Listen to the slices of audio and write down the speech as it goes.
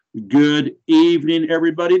Good evening,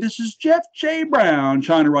 everybody. This is Jeff J. Brown,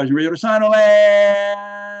 China Rising Radio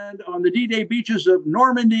Sinoland on the D-Day beaches of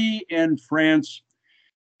Normandy in France.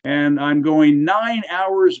 And I'm going 9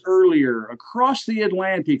 hours earlier across the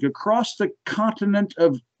Atlantic, across the continent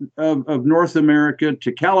of North America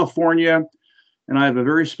to California. And I have a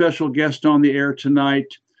very special guest on the air tonight,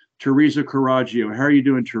 Tereza Coraggio. How are you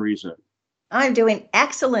doing, Tereza? I'm doing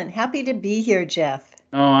excellent. Happy to be here, Jeff.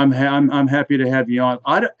 Oh, I'm happy to have you on.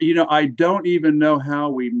 I don't even know how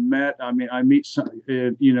we met. I mean, I meet some,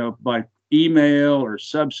 by email or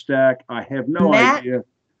Substack. I have no idea.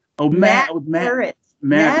 Oh, Matt Ehret.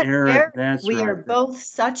 That's we right. are both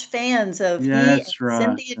such fans of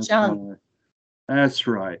Cynthia Chung. That's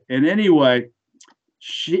right. And anyway,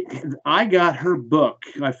 I got her book.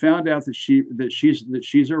 I found out that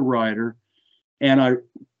she's a writer, and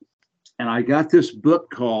I got this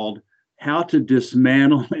book called How to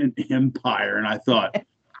Dismantle an Empire. And I thought,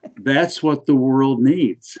 that's what the world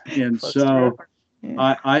needs. And so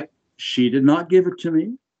she did not give it to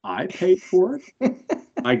me. I paid for it.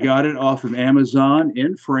 I got it off of Amazon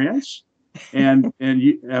in France. And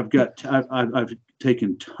I've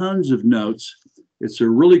taken tons of notes. It's a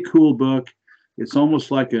really cool book. It's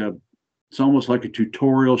almost like a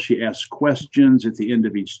tutorial. She asks questions at the end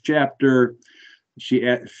of each chapter. She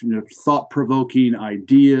thought-provoking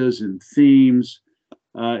ideas and themes.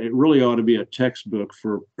 It really ought to be a textbook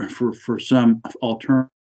for some alternative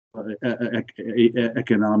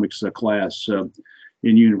economics class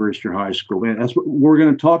in university or high school. And that's what we're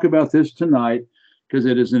going to talk about this tonight, because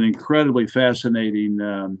it is an incredibly fascinating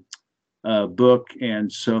book.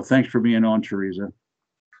 And so, thanks for being on, Tereza.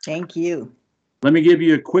 Thank you. Let me give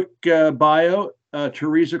you a quick bio.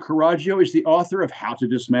 Tereza Coraggio is the author of How to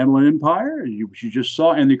Dismantle an Empire, you just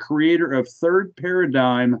saw, and the creator of Third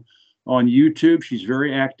Paradigm on YouTube. She's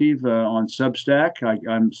very active on Substack.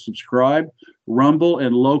 I'm subscribed. Rumble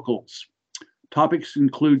and Locals. Topics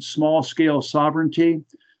include small-scale sovereignty,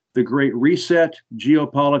 the Great Reset,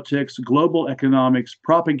 geopolitics, global economics,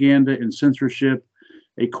 propaganda and censorship,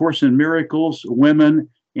 A Course in Miracles, women,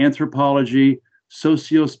 anthropology,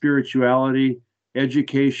 socio-spirituality,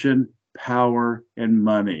 education, power, and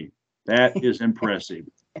money. That is impressive.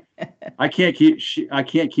 I can't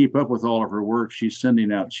keep up with all of her work. She's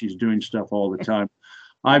doing stuff all the time.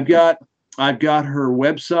 I've got her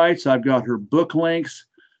websites. I've got her book links.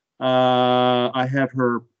 I have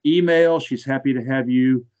her email. She's happy to have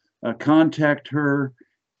you contact her,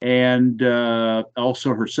 and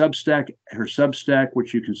also her Substack,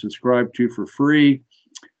 which you can subscribe to for free,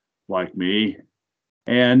 like me.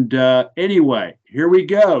 And anyway, here we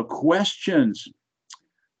go. Questions.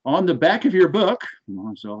 On the back of your book,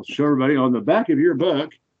 so I'll show everybody, on the back of your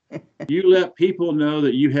book, you let people know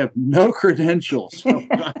that you have no credentials,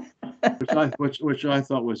 which I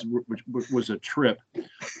thought was a trip.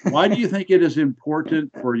 Why do you think it is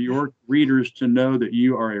important for your readers to know that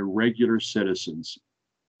you are a regular citizen?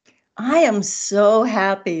 I am so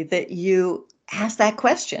happy that you asked that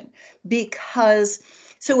question, because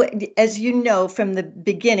so as you know from the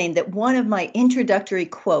beginning, that one of my introductory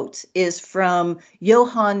quotes is from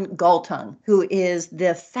Johann Galtung, who is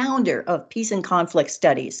the founder of Peace and Conflict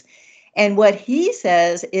Studies. And what he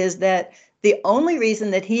says is that the only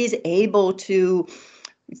reason that he's able to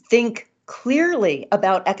think clearly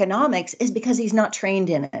about economics is because he's not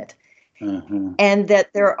trained in it. Mm-hmm. And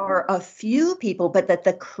that there are a few people, but that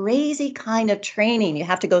the crazy kind of training you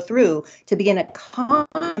have to go through to be an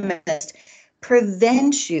economist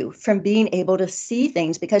prevents you from being able to see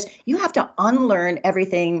things, because you have to unlearn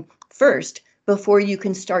everything first before you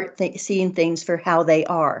can start seeing things for how they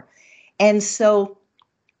are. And so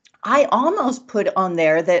I almost put on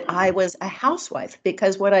there that I was a housewife,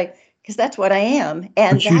 because that's what I am.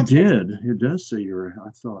 And but you did. It does say you're.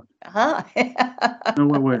 I thought. No,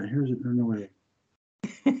 wait. Here's it. No, wait.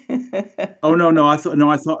 Oh no. I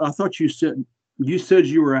thought you said. You said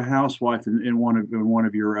you were a housewife in one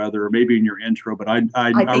of your other, maybe in your intro, but I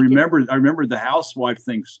remember the housewife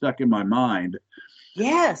thing stuck in my mind.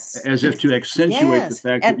 Yes. As if to accentuate the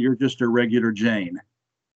fact that you're just a regular Jane.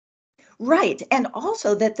 Right. And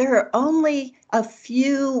also that there are only a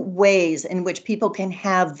few ways in which people can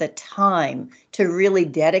have the time to really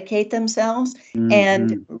dedicate themselves.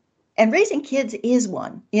 Mm-hmm. And raising kids is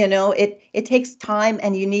one. It takes time,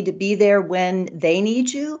 and you need to be there when they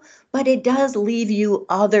need you, but it does leave you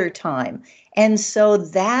other time. And so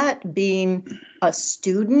that being a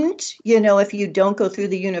student, if you don't go through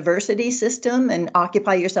the university system and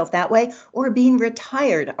occupy yourself that way, or being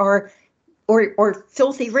retired, or or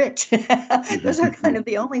filthy rich. Those are kind of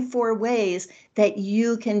the only four ways that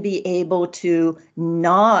you can be able to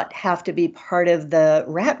not have to be part of the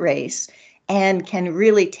rat race and can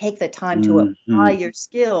really take the time to apply your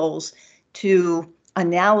skills to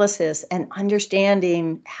analysis and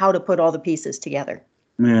understanding how to put all the pieces together.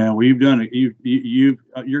 Yeah, well, you've done it.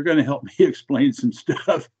 You're going to help me explain some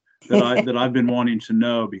stuff that I've been wanting to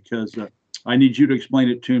know, because I need you to explain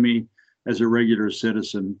it to me as a regular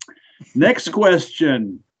citizen. Next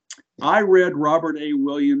question. I read Robert A.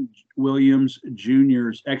 Williams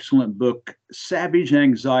Jr.'s excellent book, Savage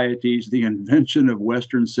Anxieties, The Invention of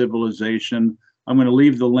Western Civilization. I'm going to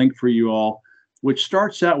leave the link for you all, which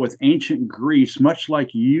starts out with ancient Greece, much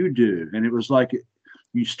like you do. And it was like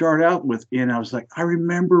you start out with, and I was like, I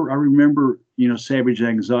remember, Savage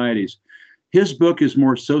Anxieties. His book is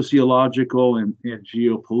more sociological and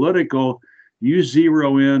geopolitical. You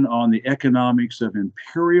zero in on the economics of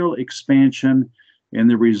imperial expansion and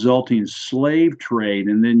the resulting slave trade,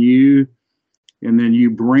 and then you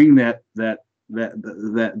bring that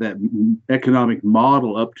economic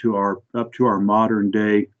model up to our modern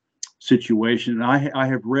day situation. And I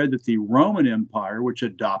have read that the Roman Empire, which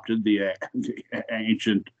adopted the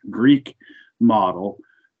ancient Greek model,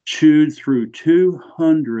 chewed through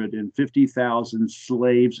 250,000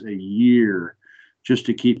 slaves a year just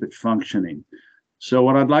to keep it functioning. So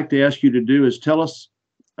what I'd like to ask you to do is tell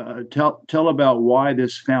about why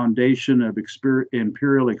this foundation of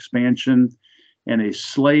imperial expansion and a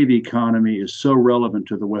slave economy is so relevant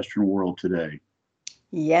to the Western world today.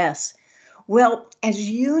 Yes. Well, as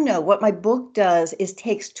you know, what my book does is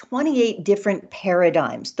takes 28 different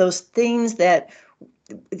paradigms, those things that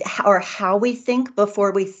are how we think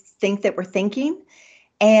before we think that we're thinking,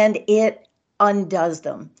 and it undoes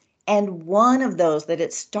them. And one of those that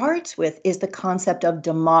it starts with is the concept of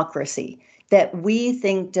democracy, that we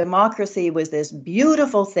think democracy was this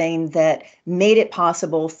beautiful thing that made it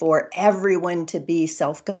possible for everyone to be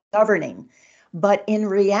self-governing. But in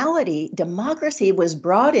reality, democracy was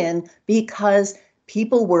brought in because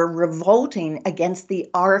people were revolting against the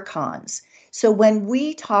archons. So when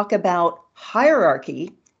we talk about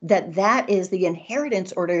hierarchy, that is the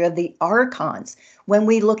inheritance order of the archons. When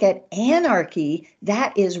we look at anarchy,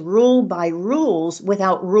 that is rule by rules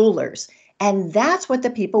without rulers. And that's what the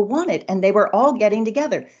people wanted. And they were all getting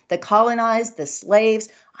together. The colonized, the slaves.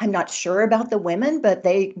 I'm not sure about the women, but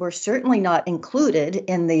they were certainly not included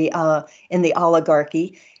in the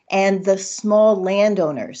oligarchy, and the small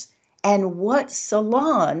landowners. And what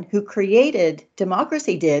Solon, who created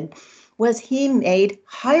democracy, did was he made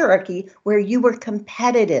hierarchy where you were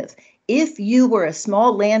competitive. If you were a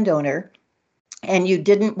small landowner and you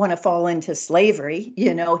didn't want to fall into slavery,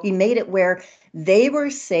 he made it where they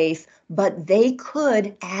were safe, but they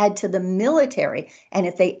could add to the military. And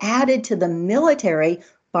if they added to the military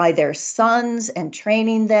by their sons and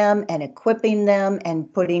training them and equipping them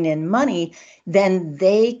and putting in money, then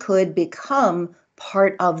they could become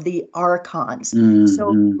part of the archons. Mm-hmm.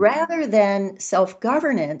 So rather than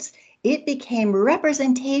self-governance, it became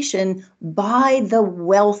representation by the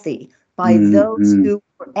wealthy, by those who,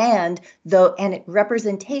 and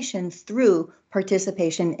representation through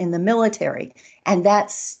participation in the military. And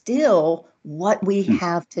that's still what we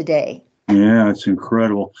have today. Yeah, it's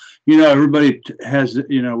incredible. Everybody has,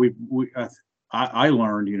 I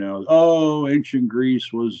learned, ancient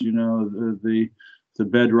Greece was, the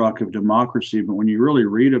bedrock of democracy. But when you really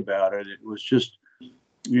read about it, it was just,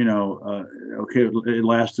 it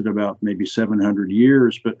lasted about maybe 700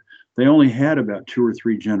 years, but they only had about 2 or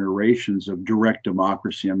 3 generations of direct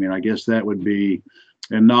democracy. I mean, I guess that would be,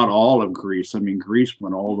 and not all of Greece. I mean, Greece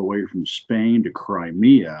went all the way from Spain to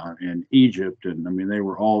Crimea and Egypt. And I mean, they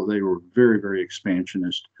were very, very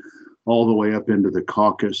expansionist all the way up into the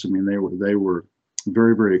Caucasus. I mean, they were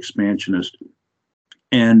very, very expansionist.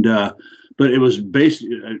 And, but it was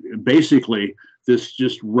basically this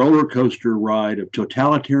just roller coaster ride of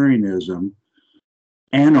totalitarianism,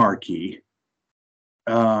 anarchy,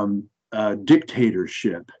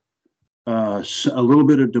 dictatorship, a little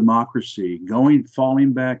bit of democracy,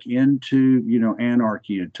 falling back into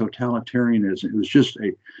anarchy and totalitarianism. It was just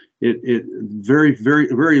very, very,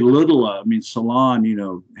 very little. I mean,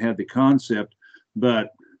 Solon, had the concept,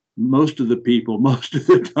 but most of the people, most of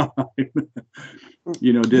the time,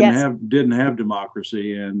 didn't have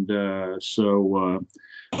democracy, and so.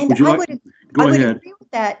 And I would agree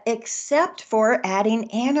with that, except for adding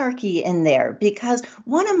anarchy in there, because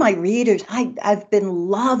one of my readers, I've been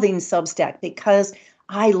loving Substack because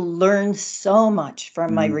I learn so much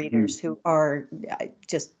from my Mm-hmm. readers who are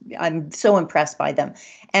I'm so impressed by them.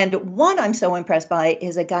 And one I'm so impressed by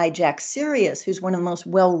is a guy, Jack Sirius, who's one of the most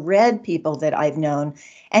well-read people that I've known.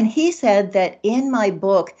 And he said that in my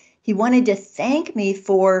book, he wanted to thank me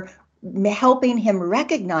for helping him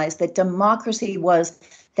recognize that democracy was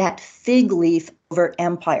that fig leaf over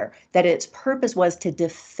empire, that its purpose was to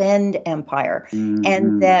defend empire,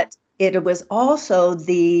 and that it was also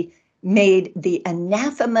made the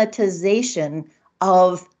anathematization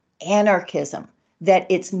of anarchism, that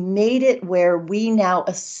it's made it where we now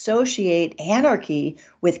associate anarchy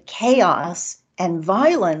with chaos and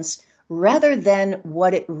violence rather than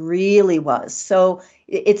what it really was. So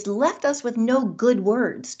it's left us with no good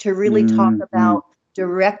words to really talk about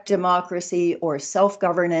direct democracy or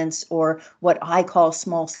self-governance or what I call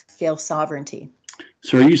small-scale sovereignty.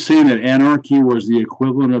 So are you saying that anarchy was the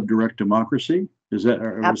equivalent of direct democracy? Is that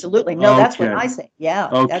absolutely? No, that's what I say. Yeah.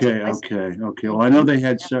 Okay. Well, I know they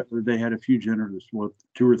had a few generations, well,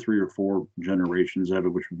 2 or 3 or 4 generations of it,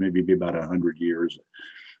 which would maybe be about 100 years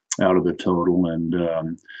out of the total. And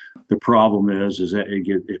the problem is that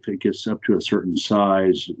if it gets up to a certain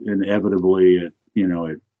size, inevitably it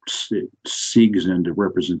segs into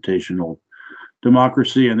representational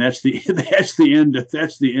democracy, and that's the end of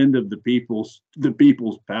the people's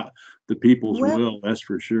will. That's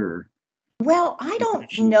for sure. Well, I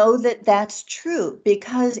don't know that that's true,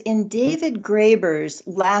 because in David Graeber's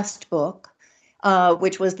last book,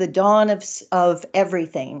 which was The Dawn of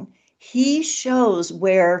Everything, he shows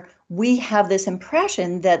where we have this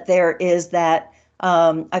impression that there is that,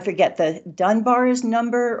 I forget the Dunbar's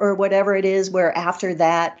number or whatever it is, where after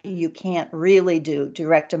that you can't really do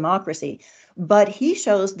direct democracy. But he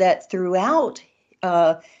shows that throughout,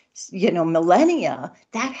 millennia,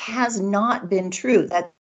 that has not been true.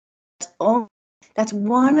 That's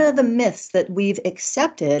one of the myths that we've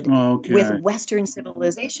accepted with Western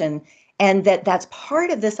civilization, and that's part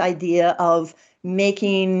of this idea of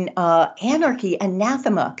making anarchy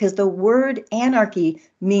anathema, because the word anarchy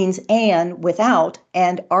means without,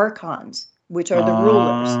 and archons, which are the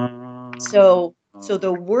rulers. So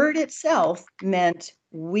the word itself meant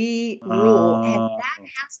we rule, and that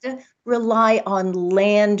has to rely on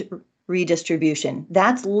land redistribution.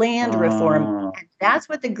 That's land reform, and that's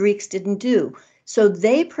what the Greeks didn't do. So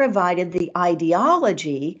they provided the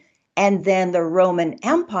ideology, and then the Roman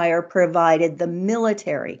Empire provided the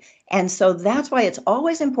military. And so that's why it's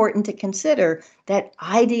always important to consider that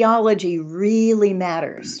ideology really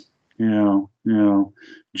matters. Yeah.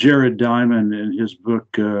 Jared Diamond, in his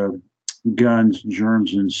book Guns,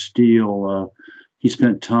 Germs, and Steel, he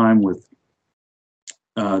spent time with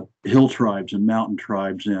hill tribes and mountain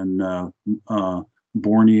tribes in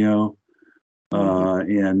Borneo,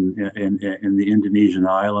 in the Indonesian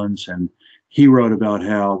islands, and he wrote about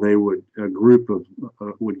how a group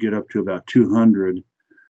would get up to about 200,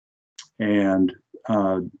 and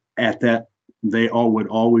at that they all would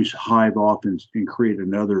always hive off and create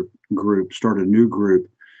another group, start a new group,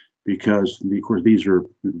 because of course these are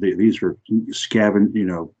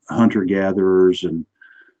hunter gatherers and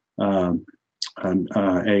a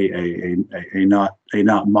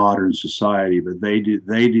not modern society, but they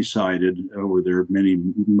decided over their many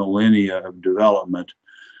millennia of development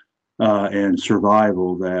and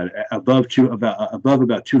survival that above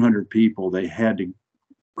about 200 people, they had to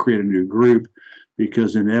create a new group,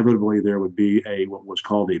 because inevitably there would be what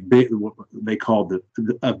they called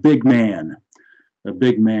a big man. A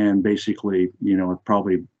big man, basically,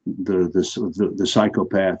 probably the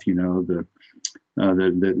psychopath,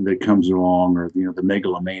 that comes along, or the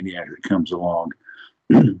megalomaniac that comes along,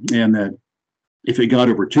 and that if it got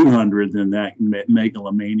over 200, then that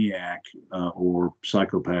megalomaniac or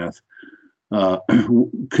psychopath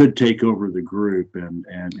could take over the group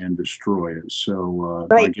and destroy it. So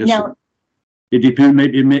right. I guess now,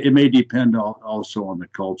 it may depend also on the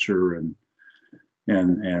culture and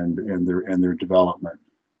their development.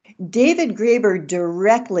 David Graeber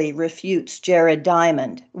directly refutes Jared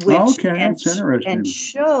Diamond, that's interesting, and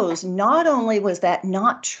shows not only was that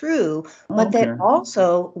not true, but that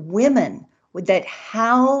also women, that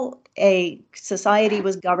how a society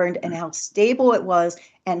was governed and how stable it was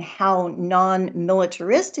and how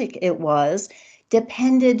non-militaristic it was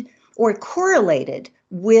depended or correlated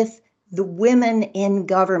with the women in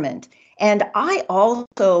government. And I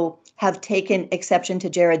also have taken exception to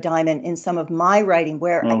Jared Diamond in some of my writing,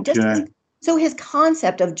 where So his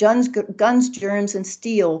concept of guns, germs, and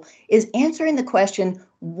steel is answering the question,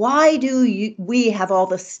 why do we have all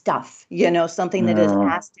the stuff? Something that is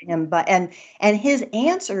asked to him. And his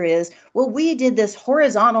answer is, well, we did this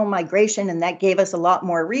horizontal migration, and that gave us a lot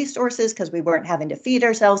more resources because we weren't having to feed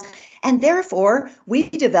ourselves. And therefore, we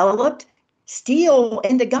developed steel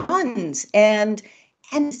into guns. And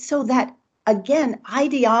so that, again,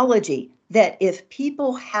 ideology that if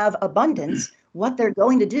people have abundance, what they're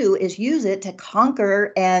going to do is use it to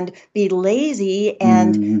conquer and be lazy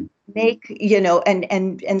and make,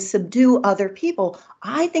 and subdue other people.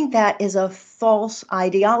 I think that is a false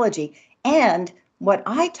ideology. And what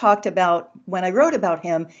I talked about when I wrote about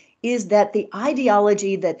him is that the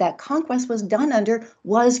ideology that conquest was done under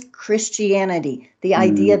was Christianity. The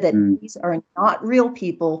idea that these are not real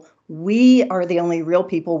people. We are the only real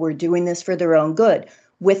people. We're doing this for their own good.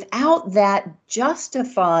 Without that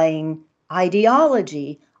justifying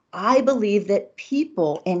ideology, I believe that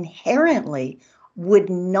people inherently would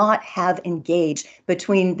not have engaged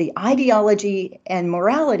between the ideology and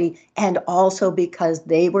morality, and also because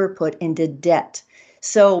they were put into debt.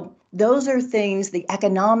 So those are things, the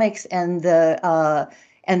economics and the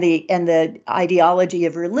ideology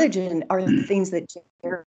of religion are the things that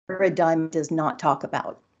paradigm does not talk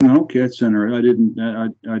about. Okay, that's interesting.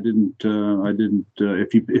 I didn't.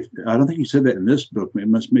 If I don't think you said that in this book.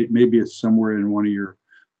 Maybe it's somewhere in one of your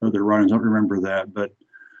other writings. I don't remember that, but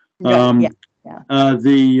well,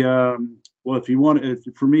 if you want,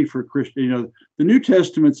 for Christian, the New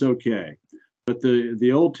Testament's okay, but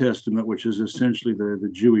the Old Testament, which is essentially the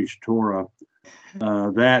Jewish Torah,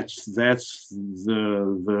 that's the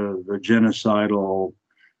genocidal,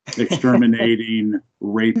 exterminating,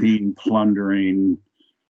 raping, plundering.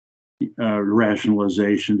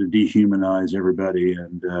 Rationalization to dehumanize everybody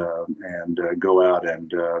and go out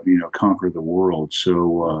and conquer the world.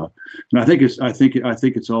 So and I think it's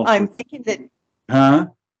also. I'm thinking that.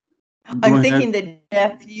 Thinking that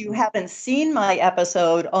if you haven't seen my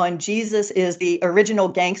episode on Jesus is the original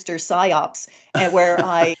gangster psyops, and where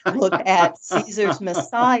I look at Caesar's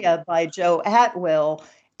Messiah by Joe Atwill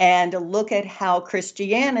and look at how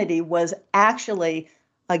Christianity was actually,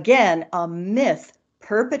 again, a myth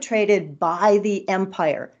perpetrated by the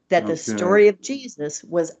empire, that the story of Jesus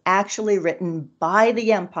was actually written by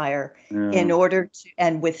the empire in order to,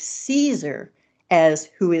 and with Caesar as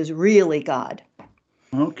who is really God.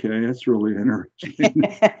 Okay, that's really interesting.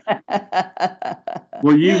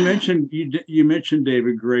 Well, you mentioned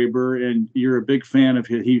David Graeber, and you're a big fan of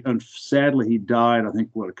his. Sadly he died, I think,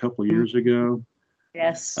 a couple of years ago.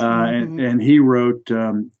 Yes. And he wrote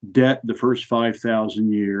Debt: The First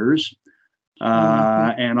 5,000 Years.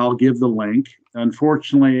 And I'll give the link.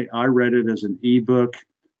 Unfortunately, I read it as an ebook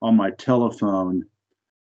on my telephone,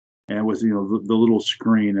 and with the little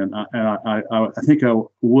screen. And I think I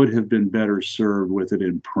would have been better served with it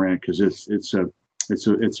in print, because it's a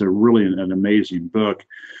really an amazing book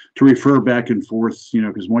to refer back and forth.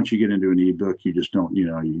 Because once you get into an ebook, you just don't.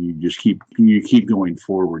 You just keep going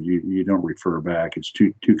forward. You don't refer back. It's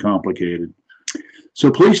too complicated.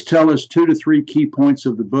 So please tell us 2 to 3 key points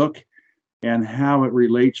of the book and how it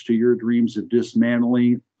relates to your dreams of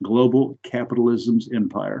dismantling global capitalism's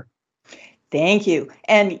empire. Thank you.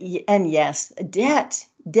 And yes, debt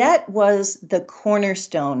was the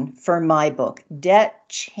cornerstone for my book. Debt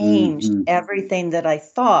changed everything that I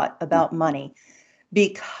thought about money,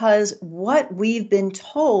 because what we've been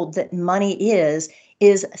told that money is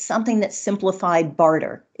something that simplified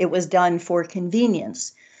barter. It was done for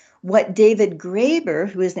convenience. What David Graeber,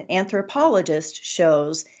 who is an anthropologist,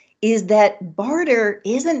 shows is that barter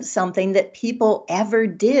isn't something that people ever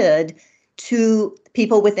did to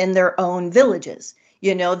people within their own villages.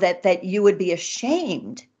 That you would be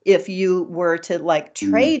ashamed if you were to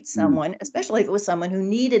trade someone, especially if it was someone who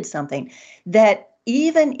needed something. That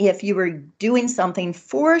even if you were doing something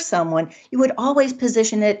for someone, you would always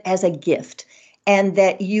position it as a gift, and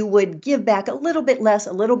that you would give back a little bit less,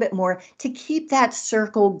 a little bit more, to keep that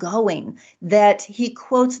circle going. That he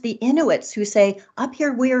quotes the Inuits who say, up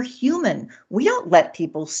here, we're human. We don't let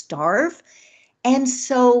people starve. And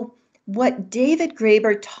so what David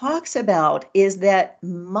Graeber talks about is that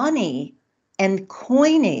money and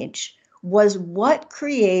coinage was what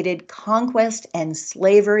created conquest and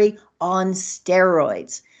slavery on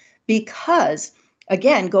steroids. Because,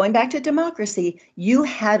 again, going back to democracy, you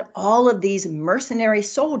had all of these mercenary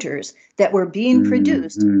soldiers that were being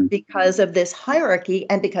produced because of this hierarchy,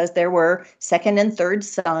 and because there were second and third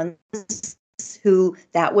sons who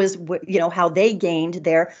that was, how they gained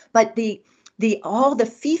there. But all the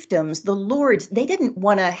fiefdoms, the lords, they didn't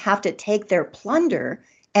want to have to take their plunder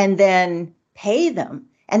and then pay them.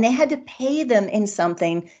 and they had to pay them in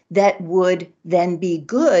something that would then be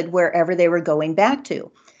good wherever they were going back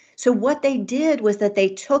to. So what they did was that they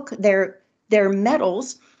took their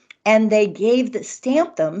metals and they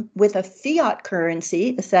stamped them with a fiat currency,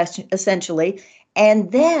 essentially,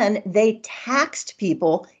 and then they taxed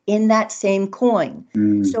people in that same coin.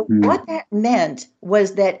 So what that meant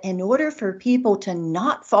was that in order for people to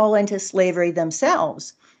not fall into slavery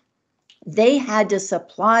themselves, they had to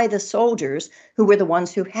supply the soldiers, who were the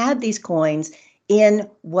ones who had these coins, in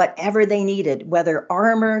whatever they needed, whether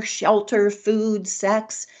armor, shelter, food,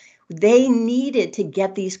 sex. They needed to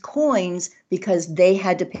get these coins because they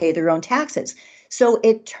had to pay their own taxes. So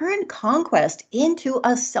it turned conquest into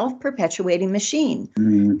a self-perpetuating machine.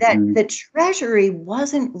 That the treasury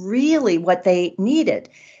wasn't really what they needed.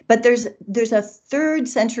 But there's a 3rd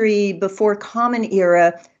century before Common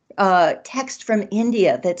Era text from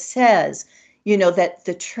India that says, that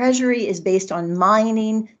the treasury is based on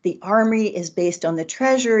mining, the army is based on the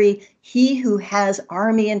treasury. He who has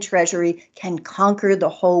army and treasury can conquer the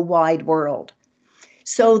whole wide world.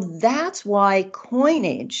 So that's why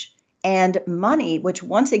coinage and money, which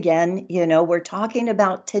once again, we're talking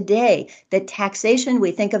about today, that taxation,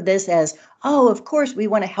 we think of this as, oh, of course, we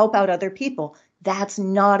want to help out other people. That's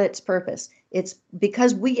not its purpose. It's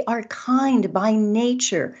because we are kind by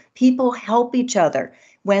nature. People help each other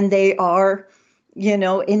when they are,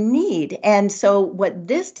 in need. And so what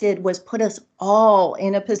this did was put us all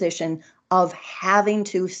in a position of having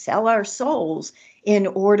to sell our souls in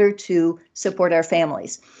order to support our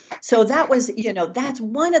families. So that was, that's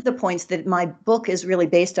one of the points that my book is really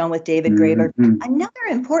based on with David Graeber. Another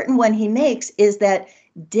important one he makes is that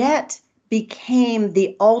debt became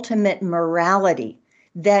the ultimate morality,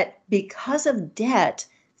 that because of debt,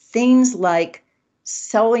 things like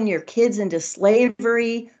selling your kids into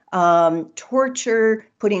slavery, torture,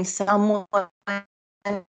 putting someone,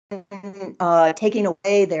 taking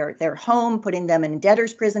away their home, putting them in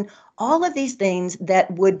debtor's prison, all of these things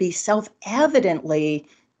that would be self-evidently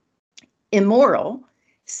immoral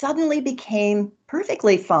suddenly became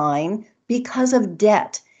perfectly fine because of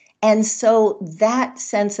debt. And so that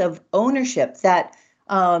sense of ownership, that,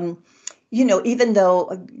 even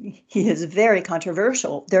though he is very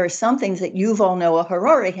controversial, there are some things that Yuval Noah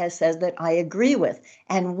Harari has said that I agree with.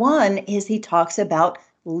 And one is he talks about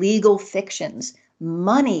legal fictions.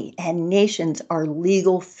 Money and nations are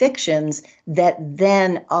legal fictions that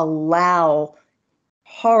then allow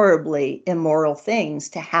horribly immoral things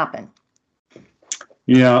to happen.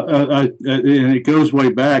 Yeah, and it goes way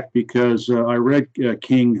back because I read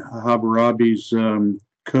King Hammurabi's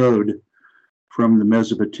code from the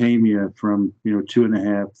Mesopotamia from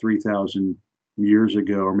 2.5, 3,000 years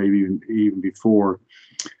ago, or maybe even before,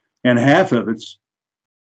 and half of it's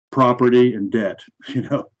property and debt.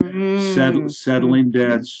 Settling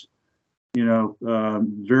debts.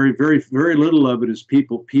 Very, very, very little of it is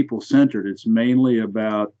people centered. It's mainly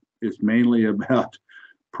about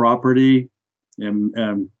property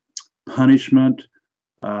and punishment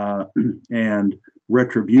and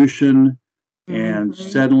retribution and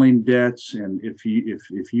settling debts. And if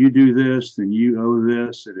you do this, then you owe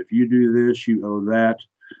this, and if you do this, you owe that.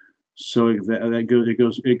 So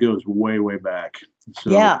it goes way, way back.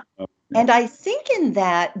 So, yeah. And I think in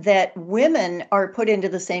that women are put into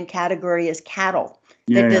the same category as cattle.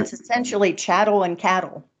 It's essentially chattel and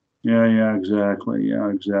cattle. Yeah, exactly. Yeah,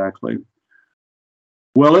 exactly.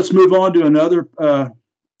 Well, let's move on to another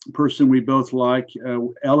person we both like,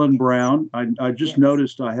 Ellen Brown. I just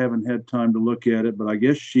noticed, I haven't had time to look at it, but I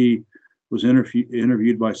guess she was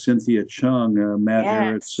interviewed by Cynthia Chung, Matt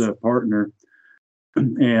Ehret's partner.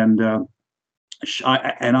 And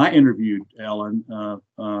I interviewed Ellen a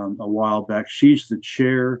while back. She's the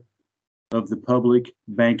chair of the Public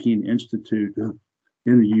Banking Institute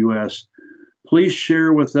in the U.S. Please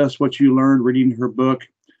share with us what you learned reading her book,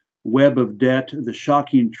 Web of Debt, The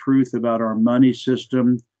Shocking Truth About Our Money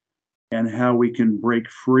System and How We Can Break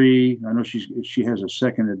Free. I know she has a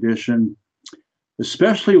second edition.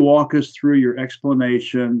 Especially walk us through your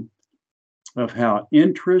explanation of how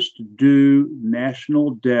interest-due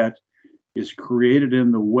national debt is created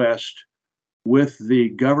in the West, with the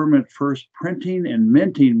government first printing and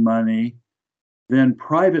minting money, then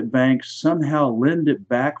private banks somehow lend it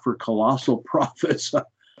back for colossal profits.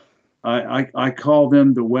 I call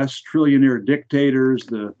them the West trillionaire dictators,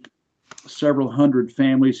 the several hundred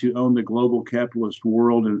families who own the global capitalist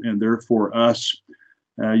world, and therefore us.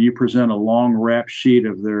 You present a long rap sheet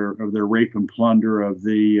of their rape and plunder of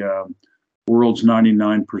the world's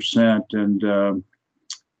 99%. And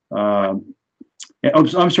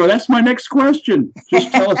I'm sorry, that's my next question.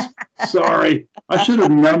 Just tell us. Sorry, I should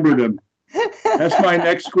have numbered them. That's my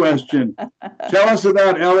next question. Tell us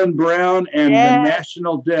about Ellen Brown and the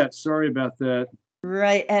national debt. Sorry about that.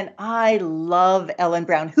 Right. And I love Ellen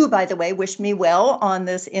Brown, who, by the way, wished me well on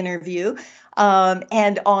this interview.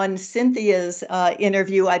 And on Cynthia's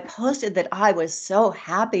interview, I posted that I was so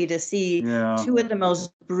happy to see two of the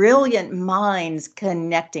most brilliant minds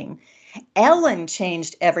connecting. Ellen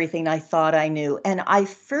changed everything I thought I knew. And I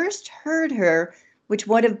first heard her, which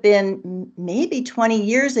would have been maybe 20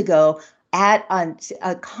 years ago, at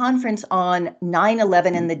a conference on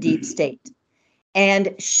 9/11 and the deep state.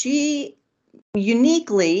 And she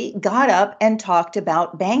uniquely got up and talked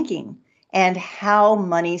about banking and how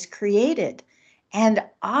money's created. And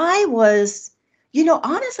I was,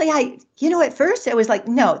 honestly, at first I was like,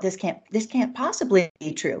 no, this can't possibly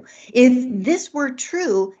be true. If this were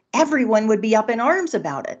true, everyone would be up in arms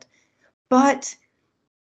about it. But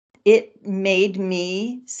it made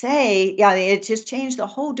me say, it just changed the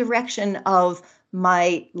whole direction of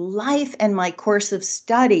my life and my course of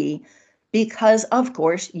study, because, of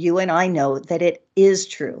course, you and I know that it is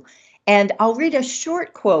true. And I'll read a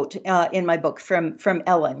short quote in my book from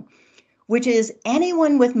Ellen, which is,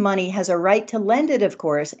 anyone with money has a right to lend it, of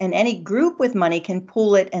course, and any group with money can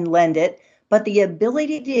pool it and lend it. But the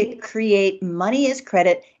ability to create money as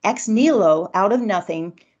credit ex nihilo, out of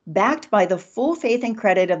nothing, backed by the full faith and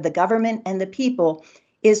credit of the government and the people,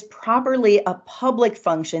 is properly a public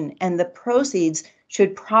function, and the proceeds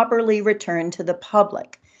should properly return to the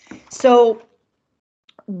public. So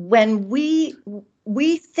when we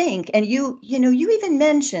think, and you even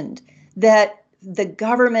mentioned that the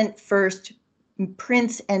government first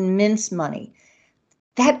prints and mints money,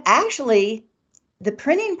 that actually the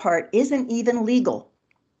printing part isn't even legal,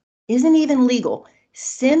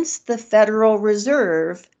 since the Federal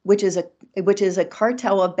Reserve, which is a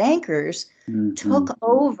cartel of bankers, took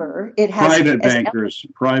over. It has private bankers.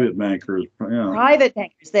 Private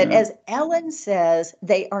bankers that, as Ellen says,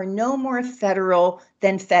 they are no more federal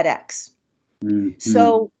than FedEx.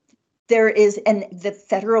 So there is, and the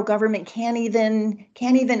federal government can't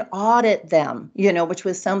even audit them, which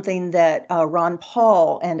was something that Ron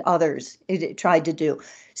Paul and others tried to do.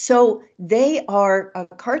 So they are a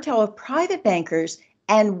cartel of private bankers,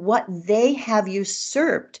 and what they have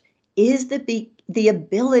usurped is the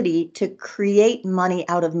ability to create money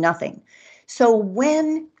out of nothing. So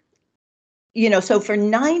when, so for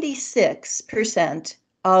 96%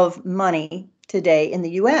 of money today in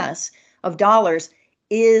the US, of dollars,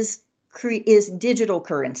 is digital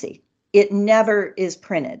currency. It never is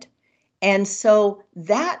printed. And so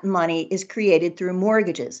that money is created through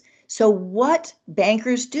mortgages. So what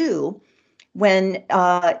bankers do when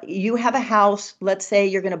you have a house, let's say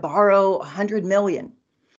you're going to borrow 100 million.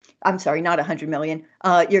 I'm sorry, not 100 million.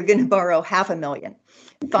 You're going to borrow $500,000,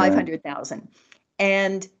 500,000.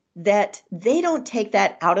 And that they don't take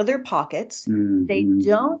that out of their pockets. They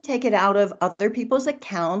don't take it out of other people's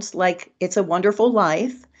accounts like It's a Wonderful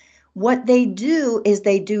Life. What they do is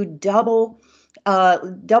they do double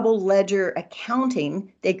ledger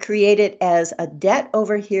accounting. They create it as a debt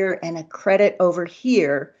over here and a credit over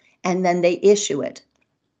here, and then they issue it.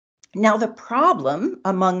 Now, the problem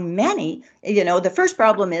among many, the first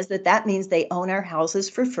problem is that means they own our houses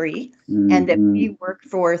for free, and that we work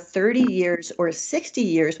for 30 years or 60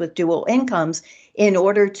 years with dual incomes in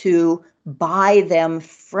order to buy them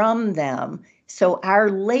from them. So our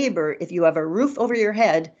labor, if you have a roof over your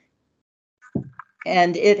head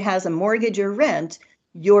and it has a mortgage or rent,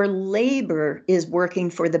 your labor is working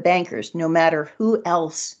for the bankers, no matter who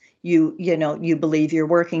else you believe you're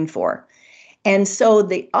working for. And so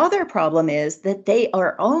the other problem is that they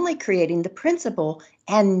are only creating the principal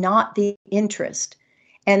and not the interest.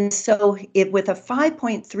 And so with a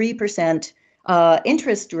 5.3%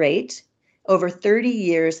 interest rate over 30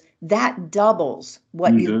 years, that doubles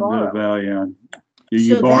what you borrow.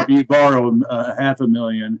 You borrow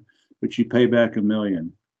 $500,000, but you pay back $1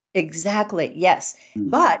 million. Exactly, yes.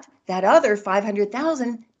 But that other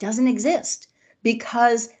 500,000 doesn't exist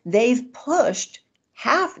because they've pushed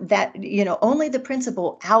half that, only the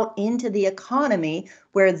principal out into the economy,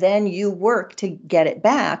 where then you work to get it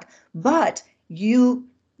back, but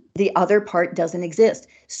the other part doesn't exist.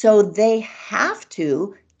 So they have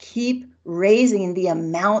to keep raising the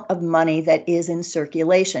amount of money that is in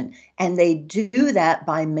circulation. And they do that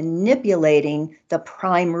by manipulating the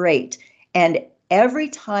prime rate. And every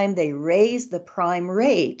time they raise the prime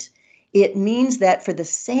rate, it means that for the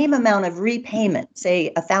same amount of repayment,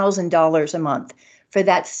 say $1,000 a month, for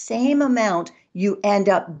that same amount, you end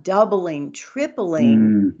up doubling,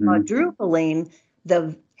 tripling, quadrupling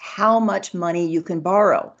how much money you can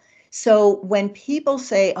borrow. So when people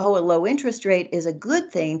say, oh, a low interest rate is a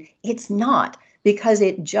good thing, it's not, because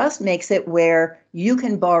it just makes it where you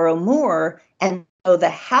can borrow more. And so the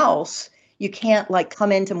house, you can't like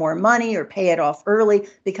come into more money or pay it off early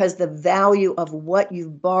because the value of what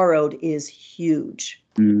you've borrowed is huge.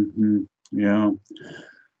 Mm-hmm. Yeah.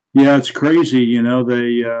 Yeah, it's crazy. It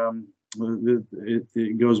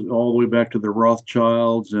goes all the way back to the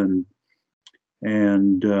Rothschilds and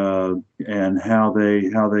how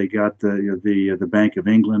they got the Bank of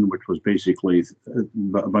England, which was basically a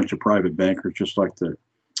bunch of private bankers, just like the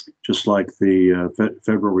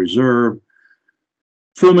Federal Reserve,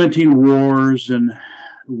 fomenting wars and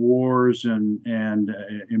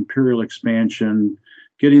imperial expansion,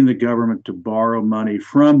 getting the government to borrow money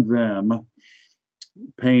from them,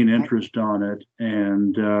 paying interest on it,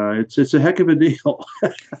 and it's a heck of a deal.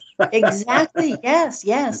 Exactly. Yes.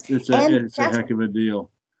 Yes. It's a heck of a deal.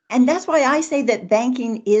 And that's why I say that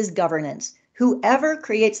banking is governance. Whoever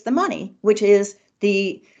creates the money, which is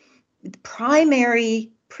the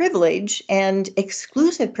primary privilege and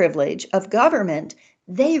exclusive privilege of government,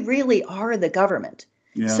 they really are the government.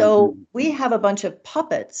 Yeah. So we have a bunch of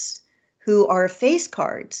puppets who are face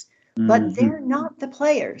cards, but they're not the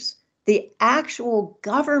players. The actual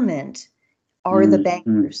government are the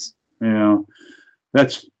bankers. Yeah,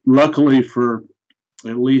 that's luckily for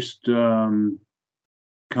at least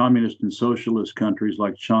communist and socialist countries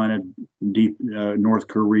like China, North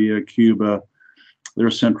Korea, Cuba. Their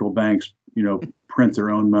central banks, print their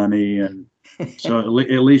own money, and so at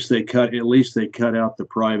least they cut out the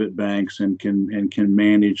private banks and can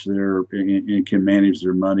manage their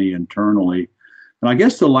money internally. And I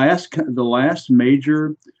guess the last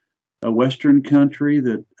major Western country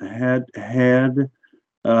that had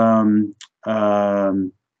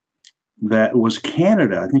that was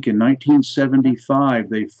Canada. I think in 1975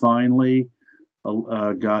 they finally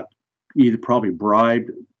got either probably bribed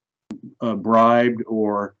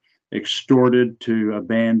or extorted to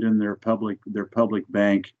abandon their public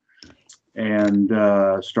bank and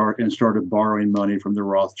started borrowing money from the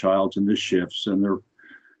Rothschilds and the Schiffs and the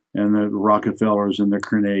Rockefellers and the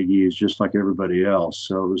Carnegies, just like everybody else.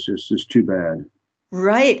 So it was just too bad.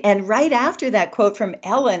 Right. And right after that quote from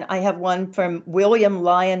Ellen, I have one from William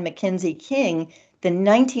Lyon Mackenzie King, the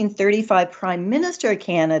 1935 Prime Minister of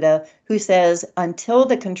Canada, who says, until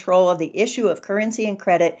the control of the issue of currency and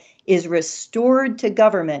credit is restored to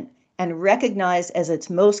government and recognized as its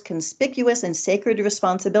most conspicuous and sacred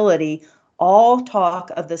responsibility, all talk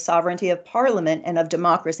of the sovereignty of Parliament and of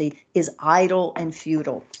democracy is idle and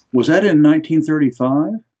futile. Was that in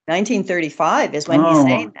 1935? 1935 is when he's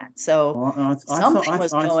saying that. So something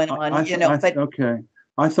was going on, But okay,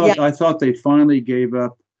 I thought they finally gave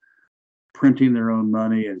up printing their own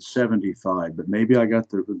money in 75, but maybe I got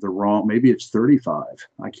the wrong. Maybe it's 35.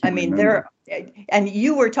 I can't remember. And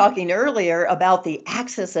you were talking earlier about the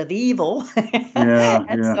axis of evil.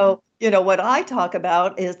 So, what I talk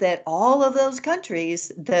about is that all of those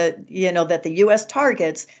countries that the U.S.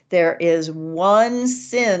 targets, there is one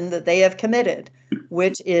sin that they have committed,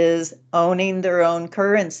 which is owning their own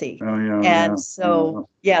currency. So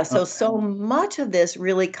much of this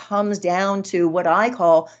really comes down to what I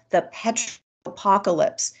call the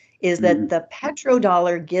petroapocalypse, is that the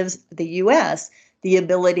petrodollar gives the U.S. the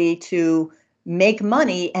ability to make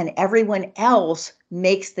money, and everyone else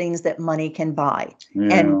makes things that money can buy.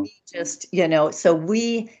 Yeah. And we just, so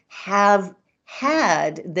we have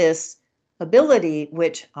had this ability,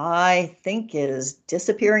 which I think is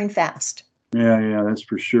disappearing fast. Yeah, that's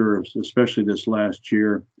for sure, especially this last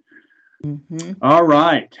year. All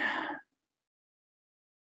right.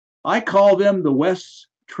 I call them the West's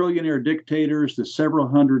trillionaire dictators, the several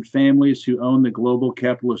hundred families who own the global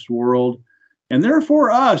capitalist world. And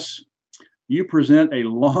therefore us, you present a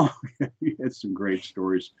long, you had some great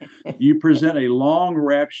stories. You present a long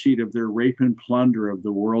rap sheet of their rape and plunder of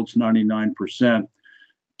the world's 99%.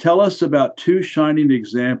 Tell us about two shining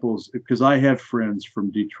examples, because I have friends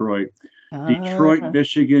from Detroit. Detroit,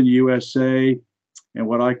 Michigan, USA, and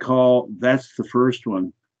what I call, that's the first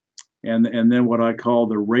one. And then what I call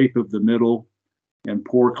the rape of the middle and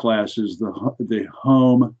poor classes, the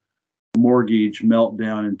home mortgage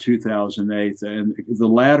meltdown in 2008. And the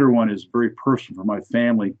latter one is very personal for my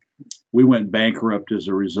family. We went bankrupt as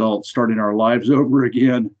a result, starting our lives over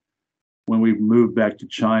again when we moved back to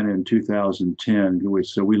China in 2010.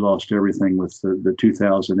 So we lost everything with the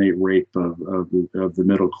 2008 rape of the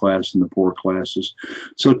middle class and the poor classes.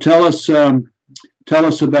 So tell us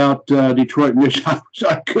about Detroit, Michigan.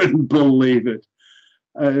 I couldn't believe it.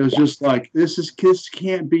 It was just like, this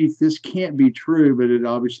can't be true, but it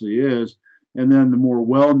obviously is. and then the more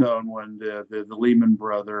well-known one, the Lehman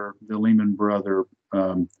Brother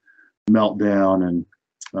meltdown, and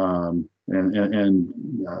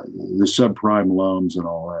the subprime loans and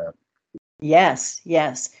all that. Yes,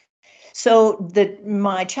 yes. So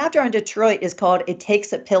my chapter on Detroit is called "It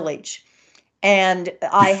Takes a Pillage," and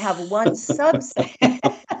I have one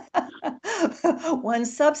one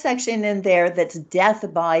subsection in there that's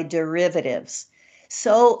death by derivatives.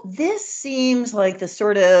 So this seems like the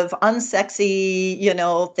sort of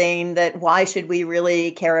unsexy, thing that why should we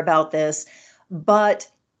really care about this? But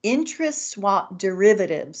interest swap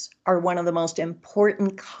derivatives are one of the most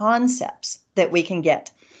important concepts that we can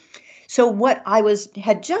get. So what I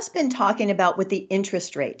had just been talking about with the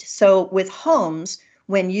interest rate. So with homes,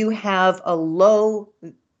 when you have a low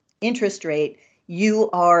interest rate, you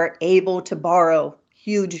are able to borrow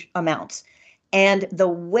huge amounts. And the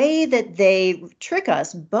way that they trick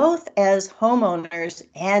us, both as homeowners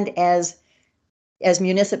and as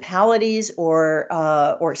municipalities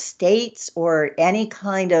or states or any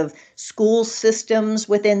kind of school systems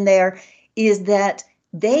within there, is that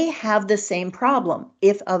they have the same problem.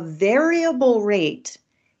 If a variable rate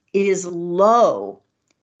is low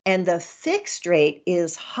and the fixed rate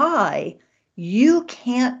is high, you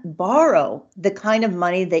can't borrow the kind of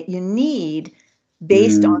money that you need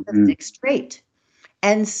based on the fixed rate.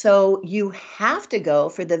 And so you have to go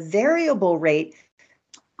for the variable rate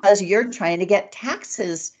because you're trying to get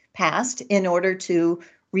taxes passed in order to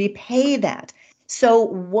repay that. So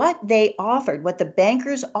what the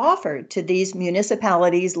bankers offered to these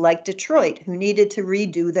municipalities like Detroit, who needed to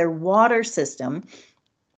redo their water system,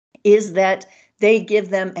 is that they give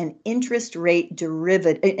them an interest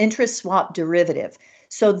swap derivative.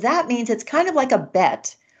 So that means it's kind of like a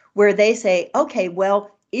bet where they say, okay,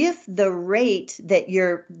 well, if the rate that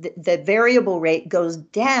the variable rate goes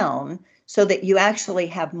down so that you actually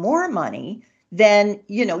have more money, then,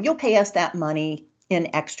 you'll pay us that money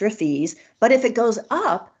in extra fees. But if it goes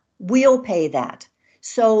up, we'll pay that.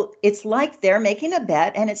 So it's like they're making a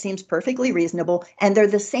bet, and it seems perfectly reasonable. And they're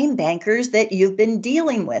the same bankers that you've been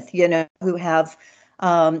dealing with, who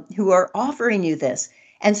are offering you this.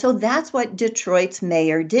 And so that's what Detroit's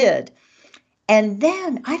mayor did. And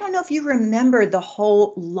then I don't know if you remember the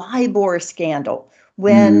whole LIBOR scandal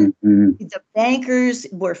when the bankers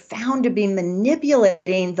were found to be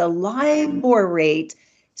manipulating the LIBOR rate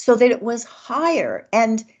so that it was higher.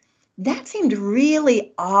 And that seemed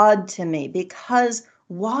really odd to me, because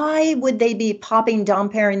why would they be popping Dom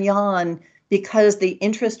Perignon because the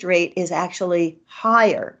interest rate is actually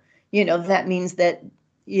higher? That means that,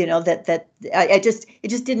 it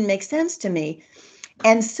just didn't make sense to me.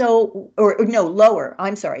 And so, or no, lower,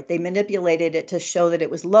 I'm sorry, they manipulated it to show that it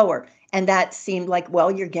was lower. And that seemed like, well,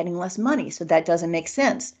 you're getting less money, so that doesn't make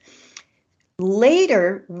sense.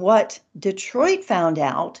 Later, what Detroit found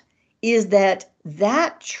out is that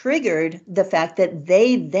triggered the fact that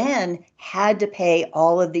they then had to pay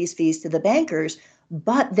all of these fees to the bankers,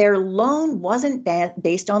 but their loan wasn't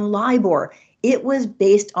based on LIBOR. It was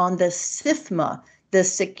based on the SIFMA, the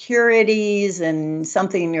Securities and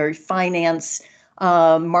something or Finance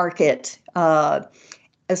Market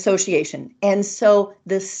Association. And so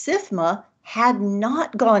the SIFMA had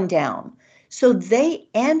not gone down. So they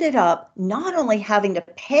ended up not only having to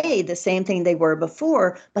pay the same thing they were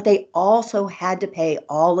before, but they also had to pay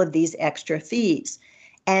all of these extra fees.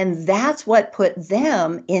 And that's what put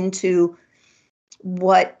them into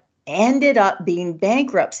what ended up being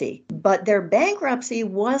bankruptcy. But their bankruptcy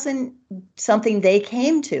wasn't something they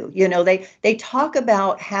came to. They talk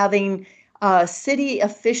about having city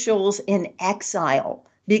officials in exile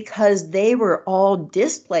because they were all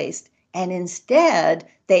displaced, and instead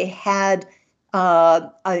they had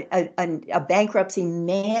a bankruptcy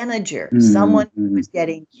manager, someone who was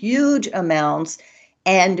getting huge amounts.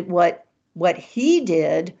 And what he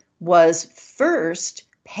did was first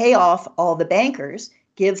pay off all the bankers,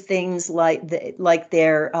 give things like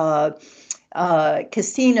their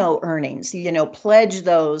casino earnings, pledge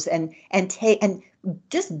those and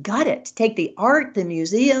just gut it, take the art, the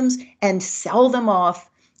museums, and sell them off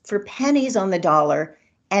for pennies on the dollar.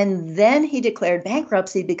 And then he declared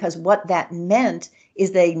bankruptcy because what that meant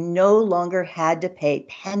is they no longer had to pay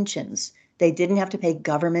pensions. They didn't have to pay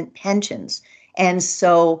government pensions. And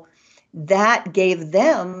so that gave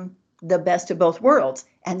them the best of both worlds.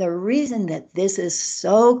 And the reason that this is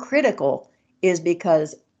so critical is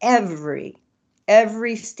because every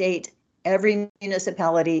state, every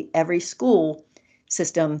municipality, every school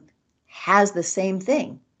system has the same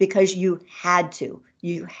thing, because you had to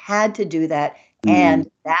do that. And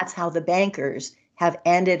that's how the bankers have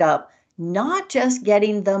ended up not just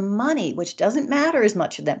getting the money, which doesn't matter as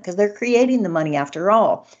much to them because they're creating the money after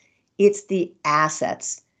all. It's the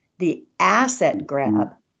assets. The asset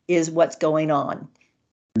grab is what's going on.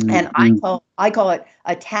 And I call it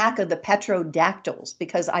attack of the petrodactyls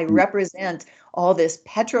because I represent all this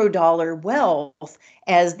petrodollar wealth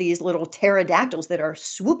as these little pterodactyls that are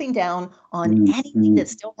swooping down on anything that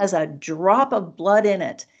still has a drop of blood in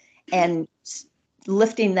it and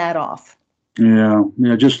lifting that off. Yeah,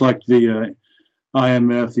 just like the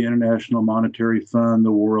IMF, the International Monetary Fund,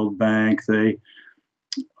 the World Bank, they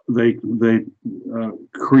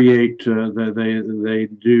create, they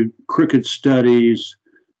do crooked studies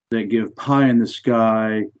that give pie in the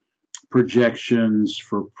sky projections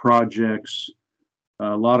for projects,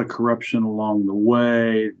 a lot of corruption along the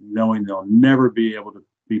way, knowing they'll never be able to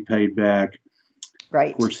be paid back.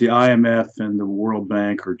 Right. Of course, the IMF and the World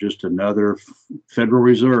Bank are just another Federal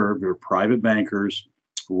Reserve. They're private bankers,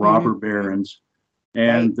 robber barons,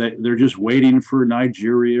 and they're just waiting for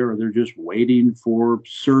Nigeria, or they're just waiting for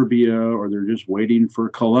Serbia, or they're just waiting for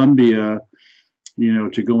Colombia,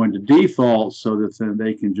 to go into default so that then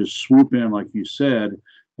they can just swoop in, like you said,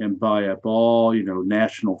 and buy up all,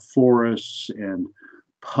 national forests and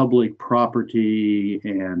public property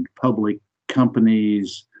and public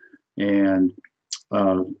companies and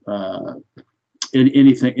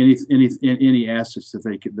any assets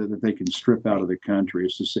that they can strip out of the country.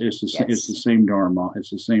 It's the same darn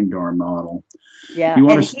model. Yeah,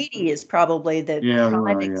 and Haiti is probably the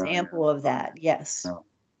prime example of that. Yes.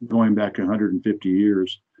 Going back 150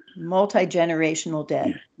 years. Multi-generational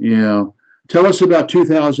debt. Yeah. Tell us about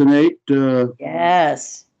 2008.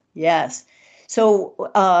 Yes.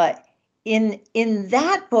 So in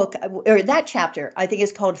that book, or that chapter, I think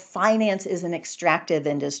it's called Finance is an Extractive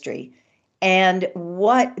Industry. And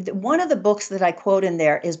one of the books that I quote in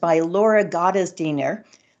there is by Laura Gottesdiener,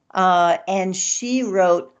 and she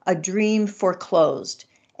wrote A Dream Foreclosed.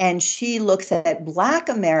 And she looks at Black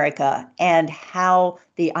America and how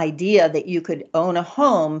the idea that you could own a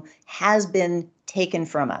home has been taken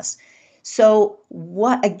from us. So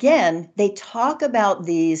they talk about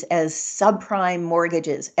these as subprime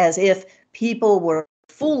mortgages, as if people were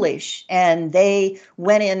foolish and they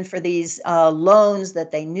went in for these loans that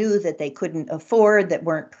they knew that they couldn't afford, that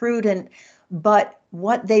weren't prudent. But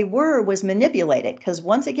what they were was manipulated, because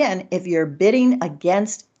once again, if you're bidding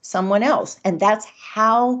against someone else, and that's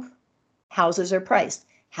how houses are priced.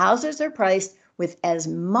 Houses are priced with as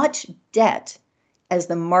much debt as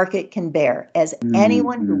the market can bear. As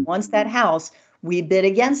anyone who wants that house, we bid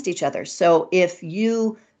against each other. So if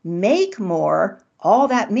you make more, all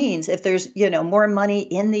that means, if there's, more money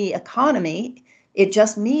in the economy, it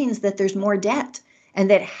just means that there's more debt and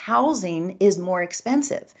that housing is more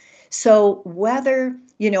expensive. So whether,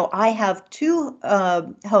 I have two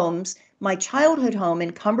homes, my childhood home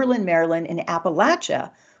in Cumberland, Maryland, in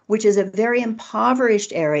Appalachia, which is a very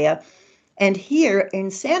impoverished area, and here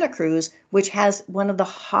in Santa Cruz, which has one of the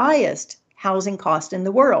highest housing costs in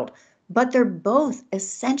the world. But they're both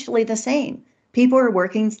essentially the same. People are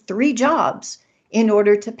working 3 jobs in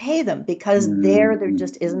order to pay them because there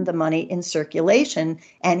just isn't the money in circulation.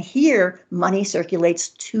 And here, money circulates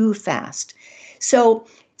too fast. So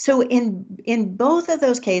in both of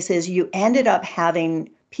those cases, you ended up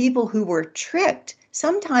having people who were tricked,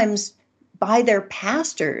 sometimes by their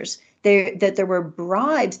pastors, that there were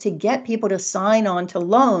bribes to get people to sign on to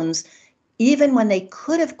loans, even when they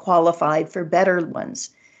could have qualified for better ones.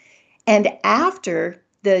 And after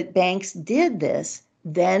the banks did this,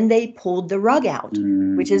 then they pulled the rug out,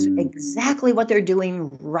 which is exactly what they're doing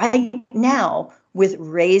right now with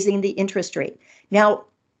raising the interest rate. Now,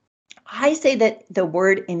 I say that the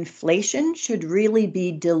word inflation should really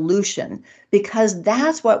be dilution, because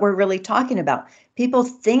that's what we're really talking about. People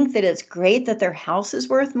think that it's great that their house is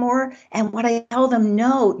worth more. And what I tell them,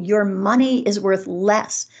 no, your money is worth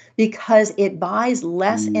less because it buys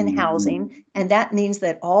less in housing. And that means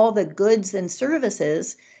that all the goods and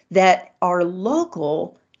services that are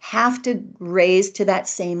local have to raise to that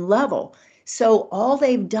same level. So all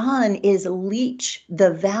they've done is leach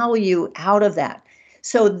the value out of that.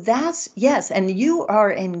 So that's, yes, and you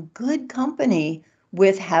are in good company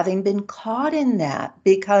with having been caught in that,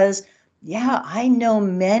 because, yeah, I know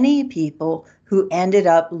many people who ended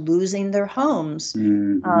up losing their homes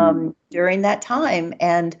during that time,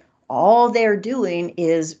 and all they're doing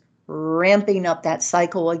is ramping up that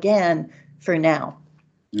cycle again for now.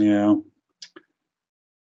 Yeah.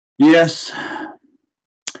 Yes.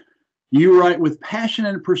 You write with passion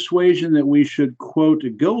and persuasion that we should, quote,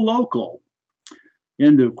 go local,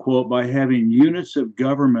 end of quote, by having units of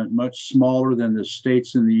government much smaller than the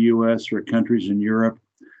states in the U.S. or countries in Europe.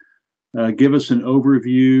 Give us an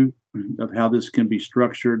overview of how this can be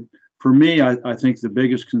structured. For me, I think the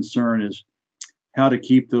biggest concern is how to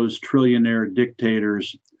keep those trillionaire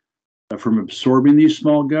dictators from absorbing these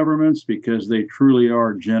small governments, because they truly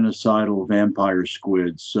are genocidal vampire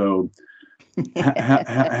squids. So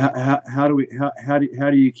how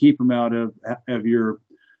do you keep them out of your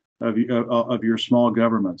small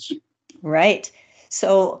governments? Right.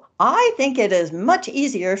 So I think it is much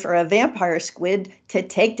easier for a vampire squid to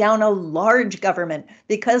take down a large government,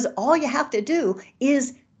 because all you have to do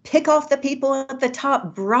is pick off the people at the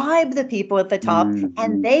top, bribe the people at the top,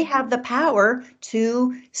 and they have the power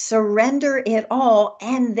to surrender it all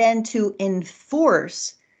and then to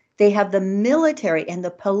enforce. They have the military and the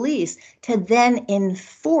police to then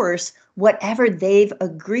enforce whatever they've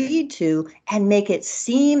agreed to and make it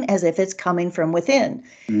seem as if it's coming from within.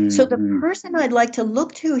 So the person I'd like to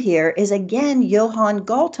look to here is, again, Johan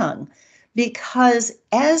Galtung, because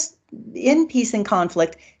as in Peace and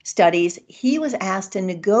Conflict studies, he was asked to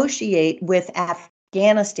negotiate with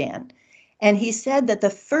Afghanistan. And he said that the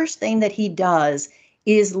first thing that he does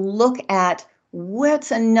is look at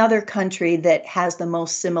what's another country that has the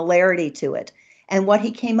most similarity to it. And what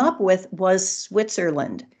he came up with was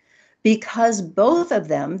Switzerland, because both of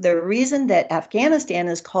them, the reason that Afghanistan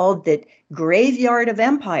is called the graveyard of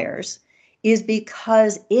empires is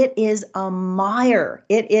because it is a mire.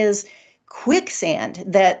 It is quicksand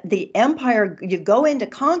that the empire, you go in to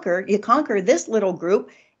conquer, you conquer this little group,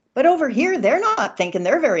 but over here, they're not thinking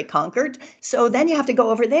they're very conquered. So then you have to go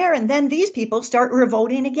over there, and then these people start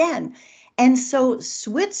revolting again. And so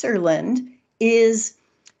Switzerland is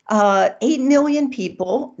 8 million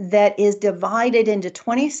people that is divided into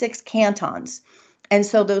 26 cantons. And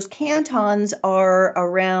so those cantons are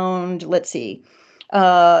around,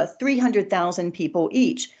 300,000 people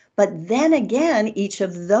each. But then again, each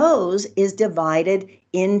of those is divided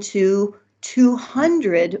into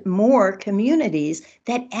 200 more communities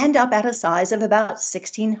that end up at a size of about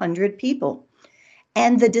 1,600 people.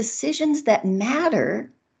 And the decisions that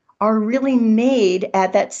matter are really made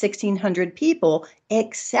at that 1,600 people,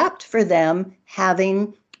 except for them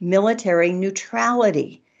having military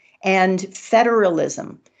neutrality and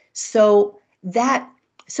federalism. So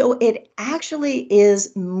it actually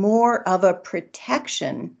is more of a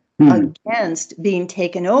protection against being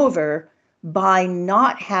taken over by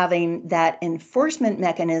not having that enforcement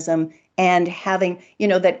mechanism and having,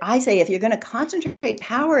 that I say, if you're going to concentrate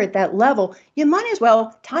power at that level, you might as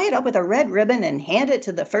well tie it up with a red ribbon and hand it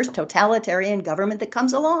to the first totalitarian government that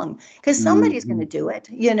comes along, because somebody's going to do it,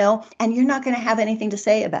 and you're not going to have anything to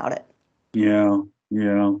say about it. Yeah.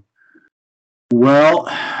 Well,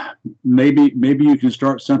 maybe you can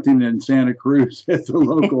start something in Santa Cruz at the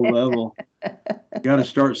local level. Got to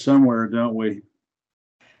start somewhere, don't we?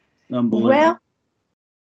 Unbelievable. Well,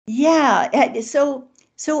 yeah.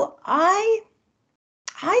 So I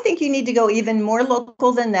think you need to go even more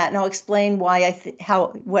local than that, and I'll explain why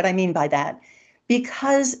what I mean by that.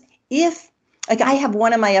 Because I have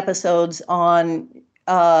one of my episodes on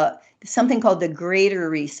something called the Greater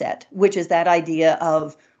Reset, which is that idea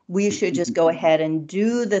of we should just go ahead and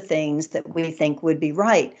do the things that we think would be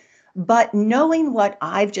right. But knowing what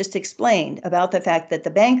I've just explained about the fact that the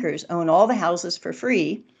bankers own all the houses for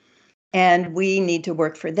free, and we need to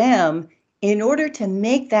work for them, in order to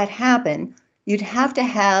make that happen, you'd have to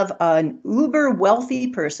have an uber wealthy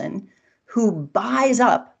person who buys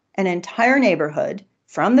up an entire neighborhood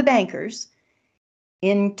from the bankers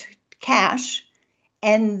in cash,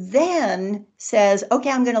 and then says, okay,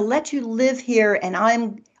 I'm going to let you live here, and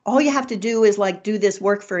all you have to do is do this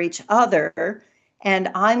work for each other, and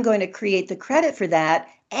I'm going to create the credit for that.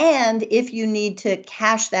 And if you need to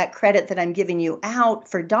cash that credit that I'm giving you out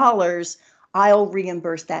for dollars, I'll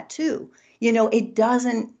reimburse that too. It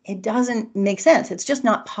doesn't make sense. It's just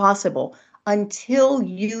not possible until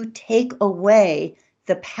you take away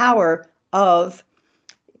the power of,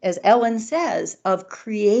 as Ellen says, of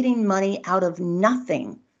creating money out of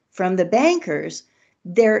nothing from the bankers.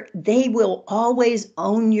 They will always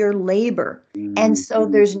own your labor. And so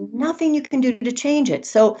there's nothing you can do to change it.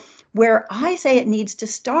 So where I say it needs to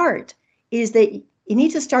start is that you need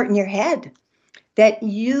to start in your head, that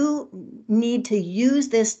you need to use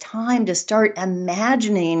this time to start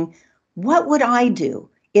imagining, what would I do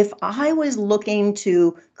if I was looking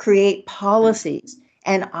to create policies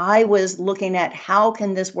and I was looking at how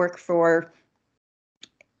can this work for,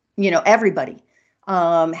 everybody?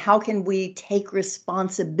 How can we take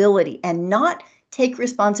responsibility and not take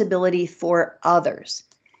responsibility for others?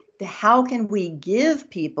 How can we give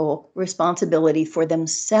people responsibility for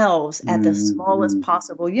themselves at the smallest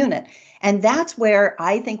possible unit? And that's where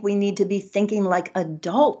I think we need to be thinking like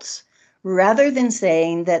adults rather than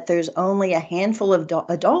saying that there's only a handful of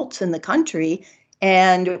adults in the country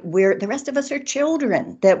and the rest of us are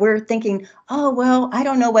children, that we're thinking, oh, well, I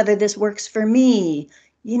don't know whether this works for me.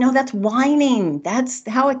 That's whining. That's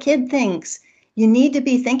how a kid thinks. You need to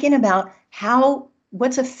be thinking about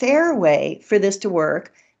what's a fair way for this to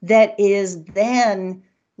work that is then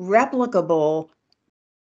replicable.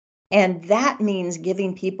 And that means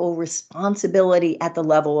giving people responsibility at the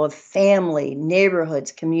level of family,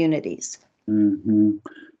 neighborhoods, communities. Mm-hmm.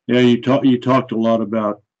 Yeah, you talked a lot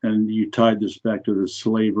about, and you tied this back to the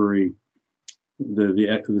slavery,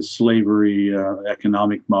 the slavery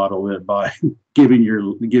economic model, that by giving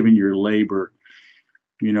your labor,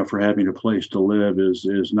 for having a place to live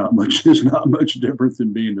is not much different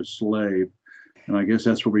than being a slave. And I guess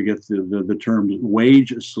that's where we get the term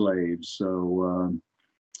wage slaves. So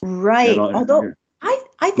right. Although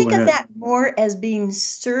I think of that more as being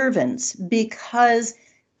servants, because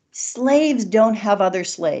slaves don't have other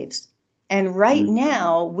slaves. And right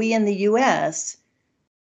now, we in the U.S.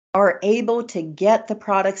 are able to get the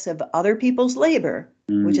products of other people's labor,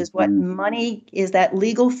 which is what money is, that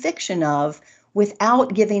legal fiction of,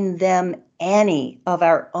 without giving them any of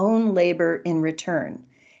our own labor in return.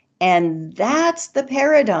 And that's the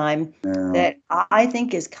paradigm that I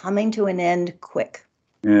think is coming to an end quick.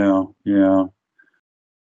 Yeah, yeah.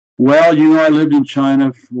 Well, I lived in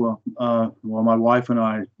China. My wife and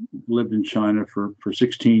I lived in China for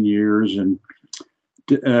 16 years, and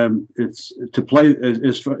it's to play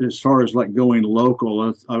as far as like going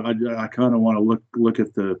local. I kind of want to look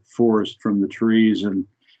at the forest from the trees, and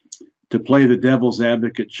to play the devil's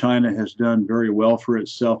advocate, China has done very well for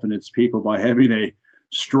itself and its people by having a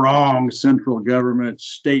strong central government,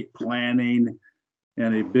 state planning,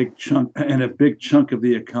 and a big chunk of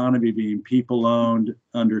the economy being people-owned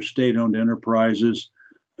under state-owned enterprises.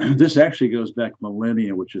 This actually goes back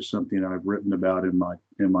millennia, which is something I've written about in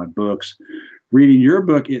my books. Reading your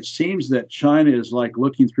book, it seems that China is like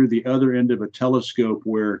looking through the other end of a telescope,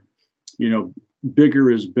 where,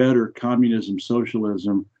 bigger is better. Communism,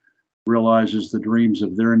 socialism realizes the dreams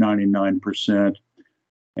of their 99%.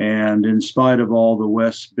 And in spite of all the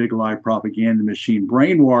West's big lie propaganda machine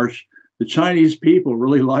brainwash, the Chinese people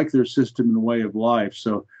really like their system and way of life.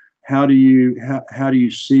 So how do you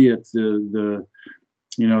see it, the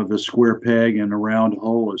square peg and a round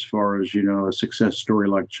hole, as far as, a success story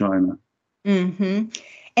like China? Mm-hmm.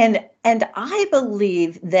 And I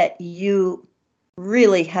believe that you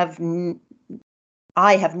really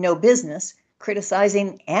I have no business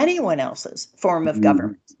criticizing anyone else's form of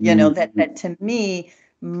government. That to me,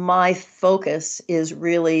 my focus is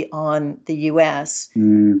really on the U.S.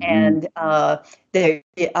 And I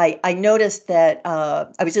noticed that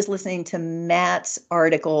I was just listening to Matt's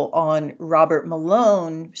article on Robert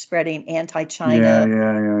Malone spreading anti-China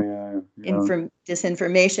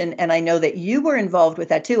disinformation, and I know that you were involved with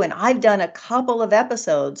that too. And I've done a couple of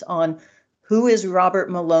episodes on who is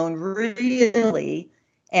Robert Malone really,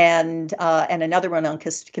 and another one on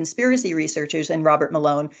conspiracy researchers and Robert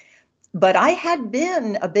Malone. But I had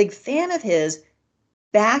been a big fan of his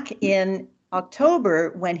back in October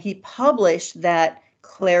when he published that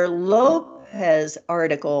Claire Lopez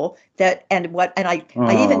article I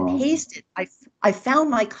even pasted. I found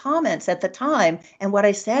my comments at the time, and what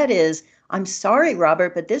I said is, I'm sorry,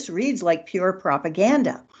 Robert, but this reads like pure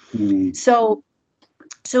propaganda. So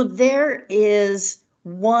there is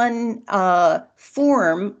one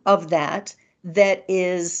form of that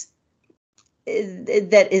is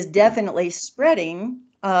definitely spreading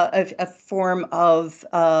a form of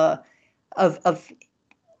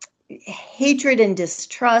hatred and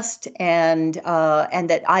distrust, and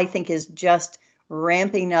that I think is just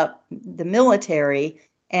ramping up the military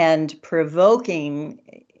and provoking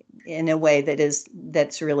in a way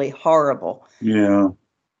that's really horrible. Yeah.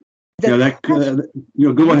 Go ahead.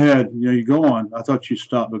 You go on. I thought you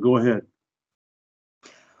stopped, but go ahead.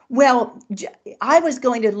 Well, I was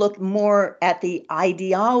going to look more at the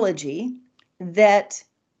ideology, that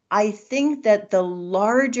I think that the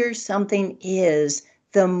larger something is,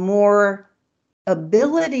 the more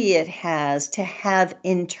ability it has to have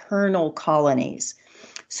internal colonies.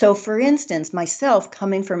 So, for instance, myself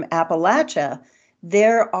coming from Appalachia,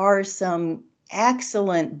 there are some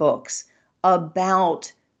excellent books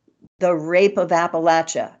about the rape of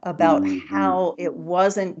Appalachia, about how it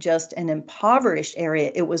wasn't just an impoverished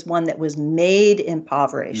area, it was one that was made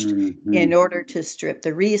impoverished in order to strip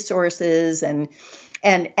the resources, and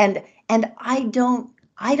I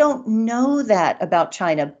don't know that about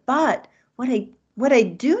China, but what I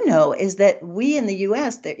do know is that we in the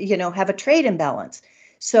U.S. have a trade imbalance.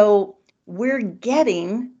 So we're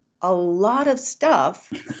getting a lot of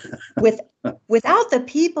stuff without the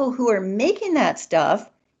people who are making that stuff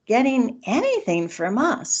getting anything from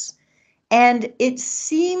us. And it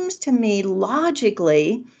seems to me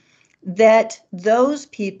logically that those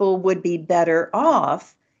people would be better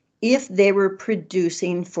off if they were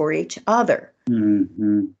producing for each other.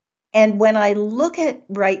 Mm-hmm. And when I look at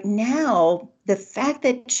right now, the fact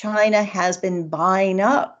that China has been buying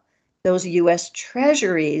up those US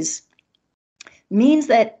treasuries means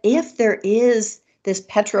that if there is this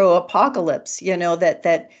petro apocalypse,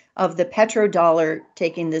 that of the petrodollar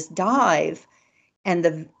taking this dive,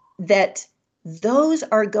 and that those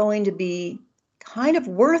are going to be kind of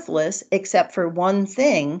worthless except for one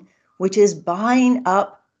thing, which is buying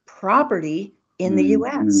up property in the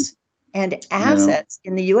US and assets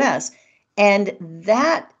in the US. And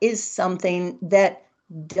that is something that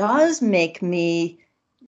does make me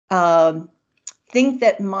think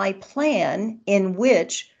that my plan, in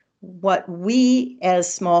which what we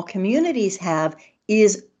as small communities have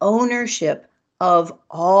is ownership of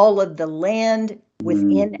all of the land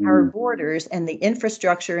within our borders and the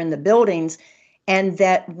infrastructure and the buildings, and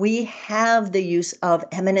that we have the use of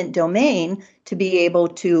eminent domain to be able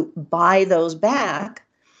to buy those back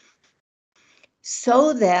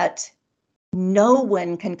so that no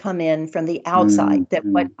one can come in from the outside. That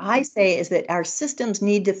what I say is that our systems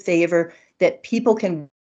need to favor that people can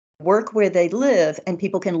work where they live and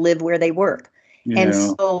people can live where they work. Yeah. And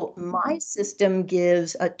so my system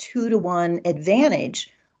gives a 2-to-1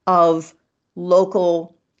 advantage of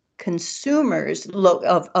local consumers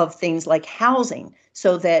of things like housing,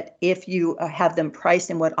 so that if you have them priced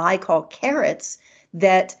in what I call carats,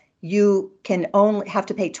 that you can only have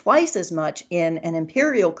to pay twice as much in an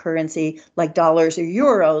imperial currency like dollars or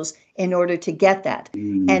euros in order to get that.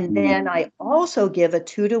 And then I also give a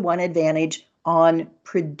 2-to-1 advantage on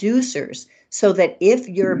producers, so that if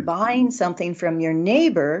you're buying something from your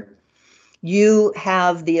neighbor, you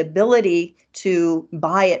have the ability to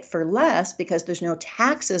buy it for less because there's no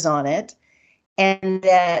taxes on it. And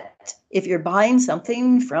that if you're buying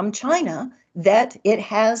something from China, that it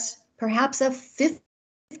has perhaps a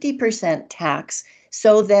 50% tax,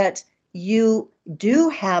 so that you do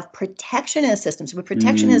have protectionist systems. But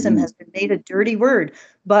protectionism has been made a dirty word,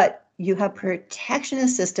 but you have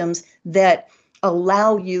protectionist systems that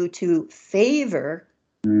allow you to favor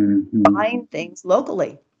buying things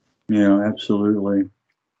locally. Yeah, absolutely.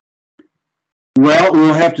 Well,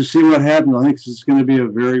 we'll have to see what happens. I think this is going to be a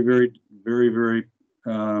very, very, very, very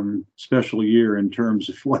special year in terms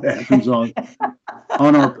of what happens on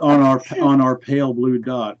our pale blue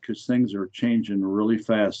dot, because things are changing really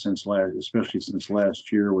fast especially since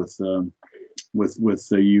last year with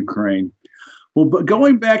the Ukraine. Well, but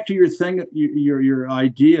going back to your thing, your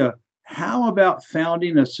idea, how about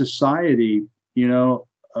founding a society,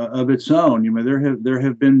 of its own? There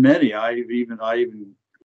have been many. I even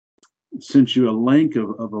sent you a link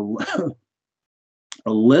of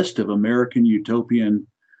a list of American utopian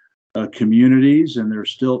communities, and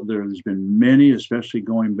there's been many, especially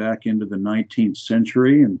going back into the 19th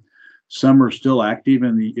century, and some are still active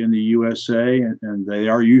in the USA, and they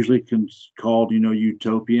are usually called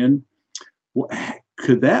utopian. Well,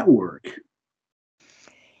 could that work?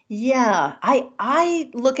 Yeah, I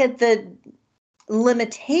look at the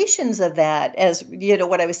limitations of that as,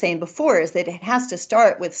 what I was saying before, is that it has to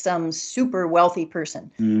start with some super wealthy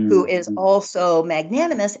person who is also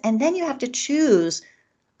magnanimous. And then you have to choose,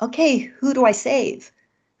 okay, who do I save?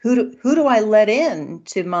 Who do I let in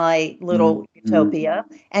to my little utopia,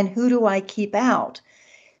 and who do I keep out?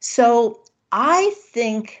 So I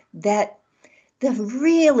think that the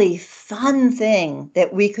really fun thing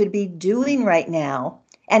that we could be doing right now,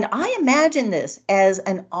 and I imagine this as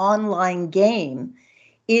an online game,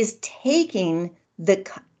 is taking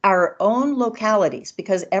our own localities,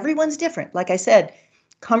 because everyone's different. Like I said,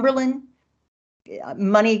 Cumberland,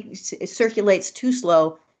 money circulates too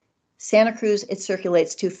slow. Santa Cruz, it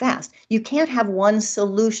circulates too fast. You can't have one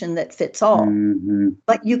solution that fits all,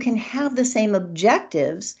 but you can have the same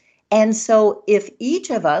objectives. And so if each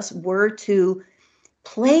of us were to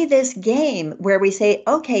play this game where we say,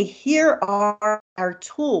 okay, here are our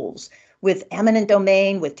tools with eminent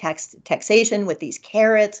domain, with taxation, with these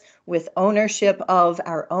carrots, with ownership of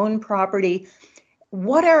our own property.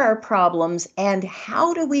 What are our problems, and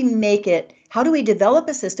how do we develop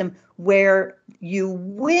a system where you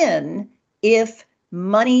win if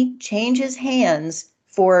money changes hands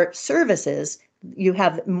for services? You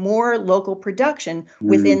have more local production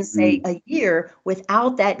within, say, a year,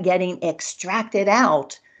 without that getting extracted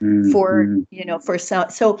out for some.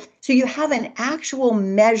 So you have an actual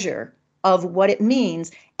measure of what it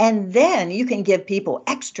means. And then you can give people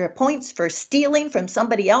extra points for stealing from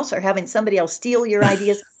somebody else or having somebody else steal your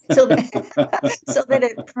ideas so that so that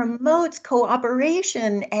it promotes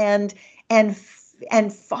cooperation and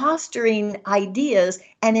fostering ideas.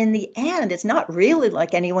 And in the end, it's not really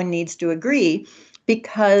like anyone needs to agree,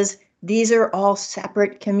 because these are all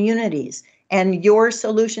separate communities. And your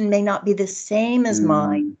solution may not be the same as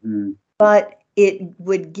mine, but it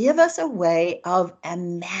would give us a way of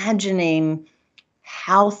imagining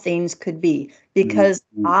how things could be. Because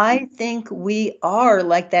I think we are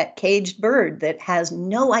like that caged bird that has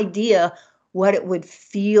no idea what it would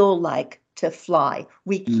feel like to fly.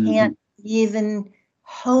 We can't even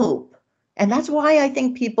hope. And that's why I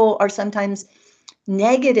think people are sometimes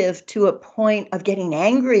negative to a point of getting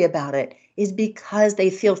angry about it, is because they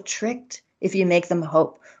feel tricked if you make them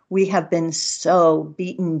hope. We have been so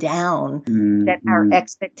beaten down that our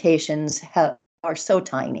expectations are so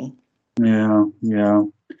tiny. Yeah, yeah.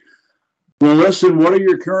 Well, listen, what are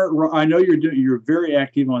your current, I know you're very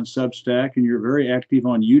active on Substack and you're very active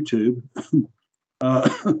on YouTube.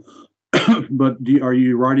 But are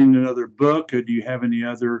you writing another book, or do you have any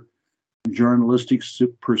other journalistic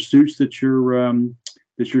pursuits that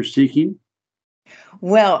you're seeking?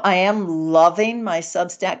 Well, I am loving my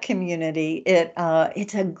Substack community.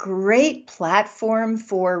 It's a great platform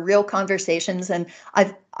for real conversations, and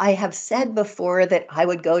I have said before that I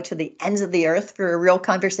would go to the ends of the earth for a real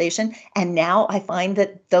conversation, and now I find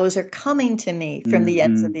that those are coming to me from the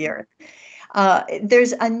ends of the earth.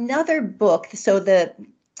 There's another book. So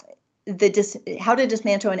How to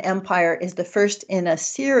Dismantle an Empire is the first in a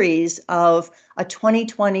series of a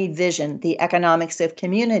 2020 vision, the economics of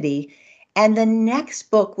community. And the next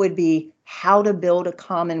book would be How to Build a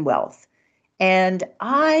Commonwealth. And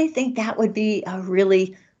I think that would be a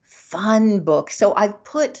really fun book. So I've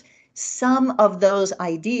put some of those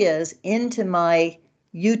ideas into my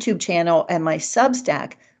YouTube channel and my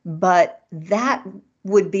Substack, but that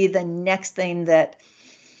would be the next thing that,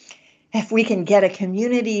 if we can get a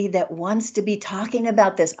community that wants to be talking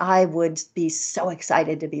about this, I would be so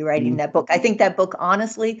excited to be writing that book. I think that book,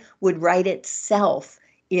 honestly, would write itself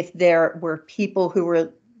if there were people who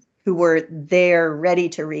were there ready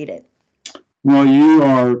to read it. Well, you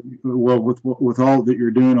are, with all that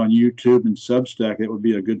you're doing on YouTube and Substack, it would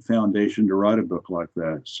be a good foundation to write a book like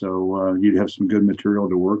that. So you'd have some good material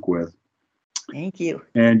to work with. Thank you.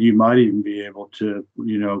 And you might even be able to,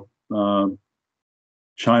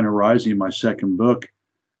 China Rising, my second book,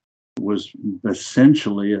 was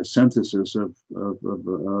essentially a synthesis of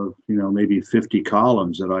maybe 50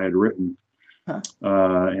 columns that I had written.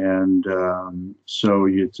 So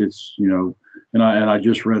it's and I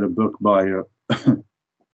just read a book by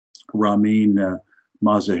Ramin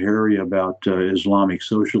Mazaheri about Islamic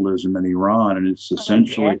socialism in Iran, and it's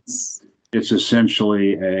essentially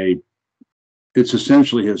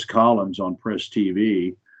his columns on Press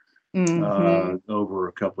TV over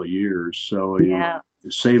a couple of years. So you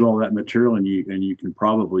save all that material, and you can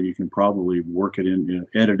probably work it in,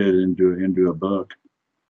 edit it into a book.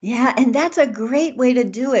 Yeah, and that's a great way to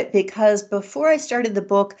do it, because before I started the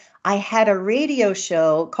book, I had a radio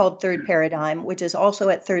show called Third Paradigm, which is also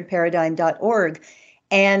at thirdparadigm.org.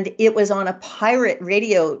 And it was on a pirate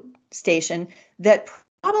radio station that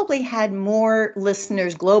probably had more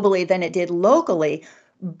listeners globally than it did locally.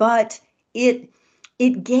 But it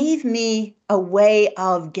gave me a way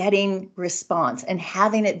of getting response and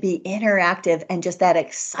having it be interactive, and just that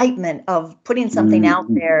excitement of putting something out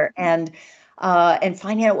there and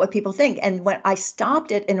finding out what people think. And when I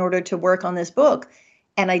stopped it in order to work on this book,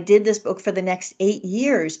 and I did this book for the next 8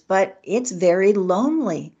 years, but it's very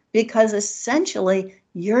lonely, because essentially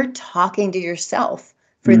you're talking to yourself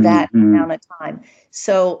for that amount of time.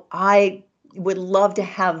 So I would love to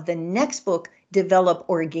have the next book develop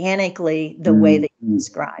organically the way that you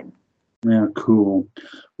described. Yeah, cool.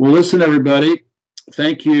 Well, listen, everybody.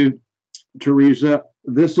 Thank you, Tereza.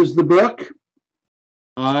 This is the book.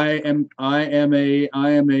 I am a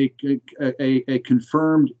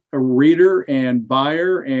confirmed reader and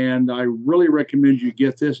buyer, and I really recommend you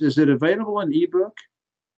get this. Is it available in ebook?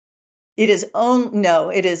 It is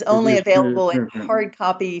only available in hard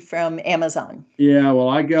copy from Amazon. Yeah, well,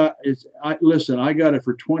 I got it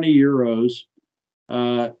for 20 euros,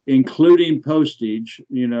 including postage,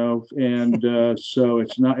 and so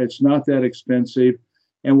it's not that expensive.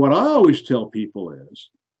 And what I always tell people is,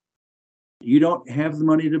 you don't have the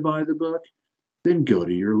money to buy the book, then go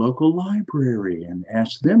to your local library and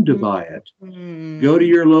ask them to buy it. Go to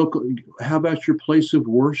your local, how about your place of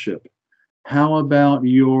worship? How about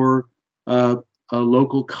your a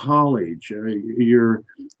local college, your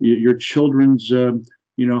children's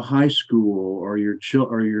high school or your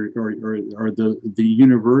or the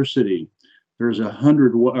university. There's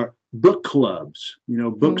 100 book clubs,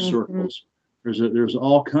 book circles. There's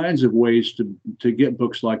all kinds of ways to get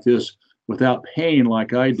books like this without paying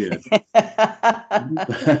like I did.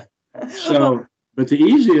 But the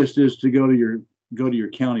easiest is to go to your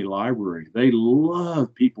county library. They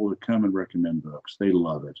love people to come and recommend books. They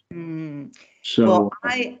love it. So well,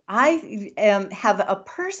 I have a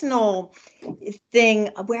personal thing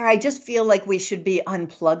where I just feel like we should be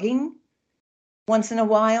unplugging once in a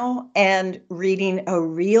while and reading a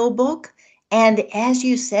real book. And as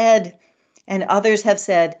you said, and others have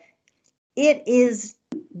said, it is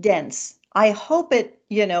dense. I hope it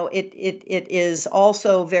is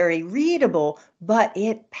also very readable, but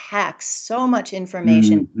it packs so much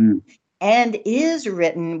information and is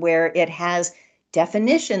written where it has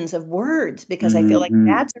definitions of words, because I feel like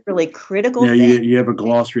that's a really critical thing. You have a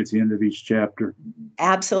glossary at the end of each chapter.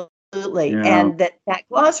 Absolutely. Yeah. And that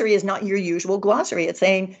glossary is not your usual glossary. It's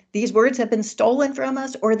saying these words have been stolen from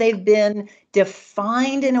us, or they've been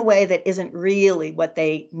defined in a way that isn't really what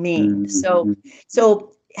they mean. So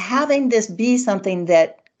having this be something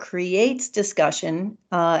that creates discussion,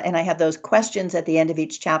 and I have those questions at the end of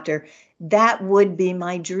each chapter, that would be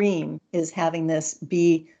my dream, is having this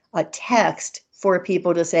be a text for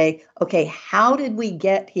people to say, okay, how did we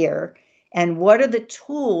get here? And what are the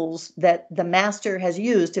tools that the master has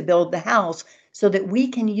used to build the house, so that we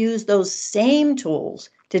can use those same tools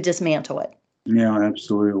to dismantle it? Yeah,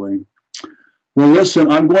 absolutely. Well, listen,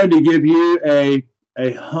 I'm going to give you a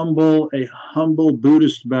humble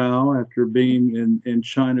Buddhist bow after being in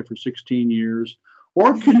China for 16 years,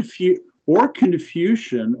 or Confucian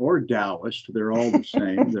or Taoist. They're all the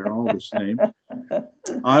same. They're all the same.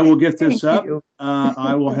 I will get this up.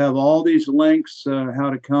 I will have all these links, how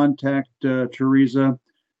to contact Tereza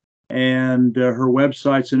and her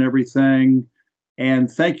websites and everything. And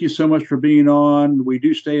thank you so much for being on. We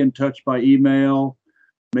do stay in touch by email.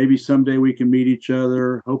 Maybe someday we can meet each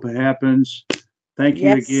other. Hope it happens. Thank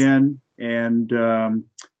you again, and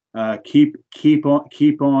keep on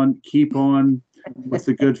with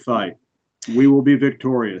the good fight. We will be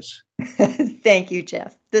victorious. Thank you,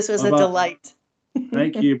 Jeff. This was a delight.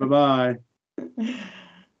 Thank you. Bye-bye.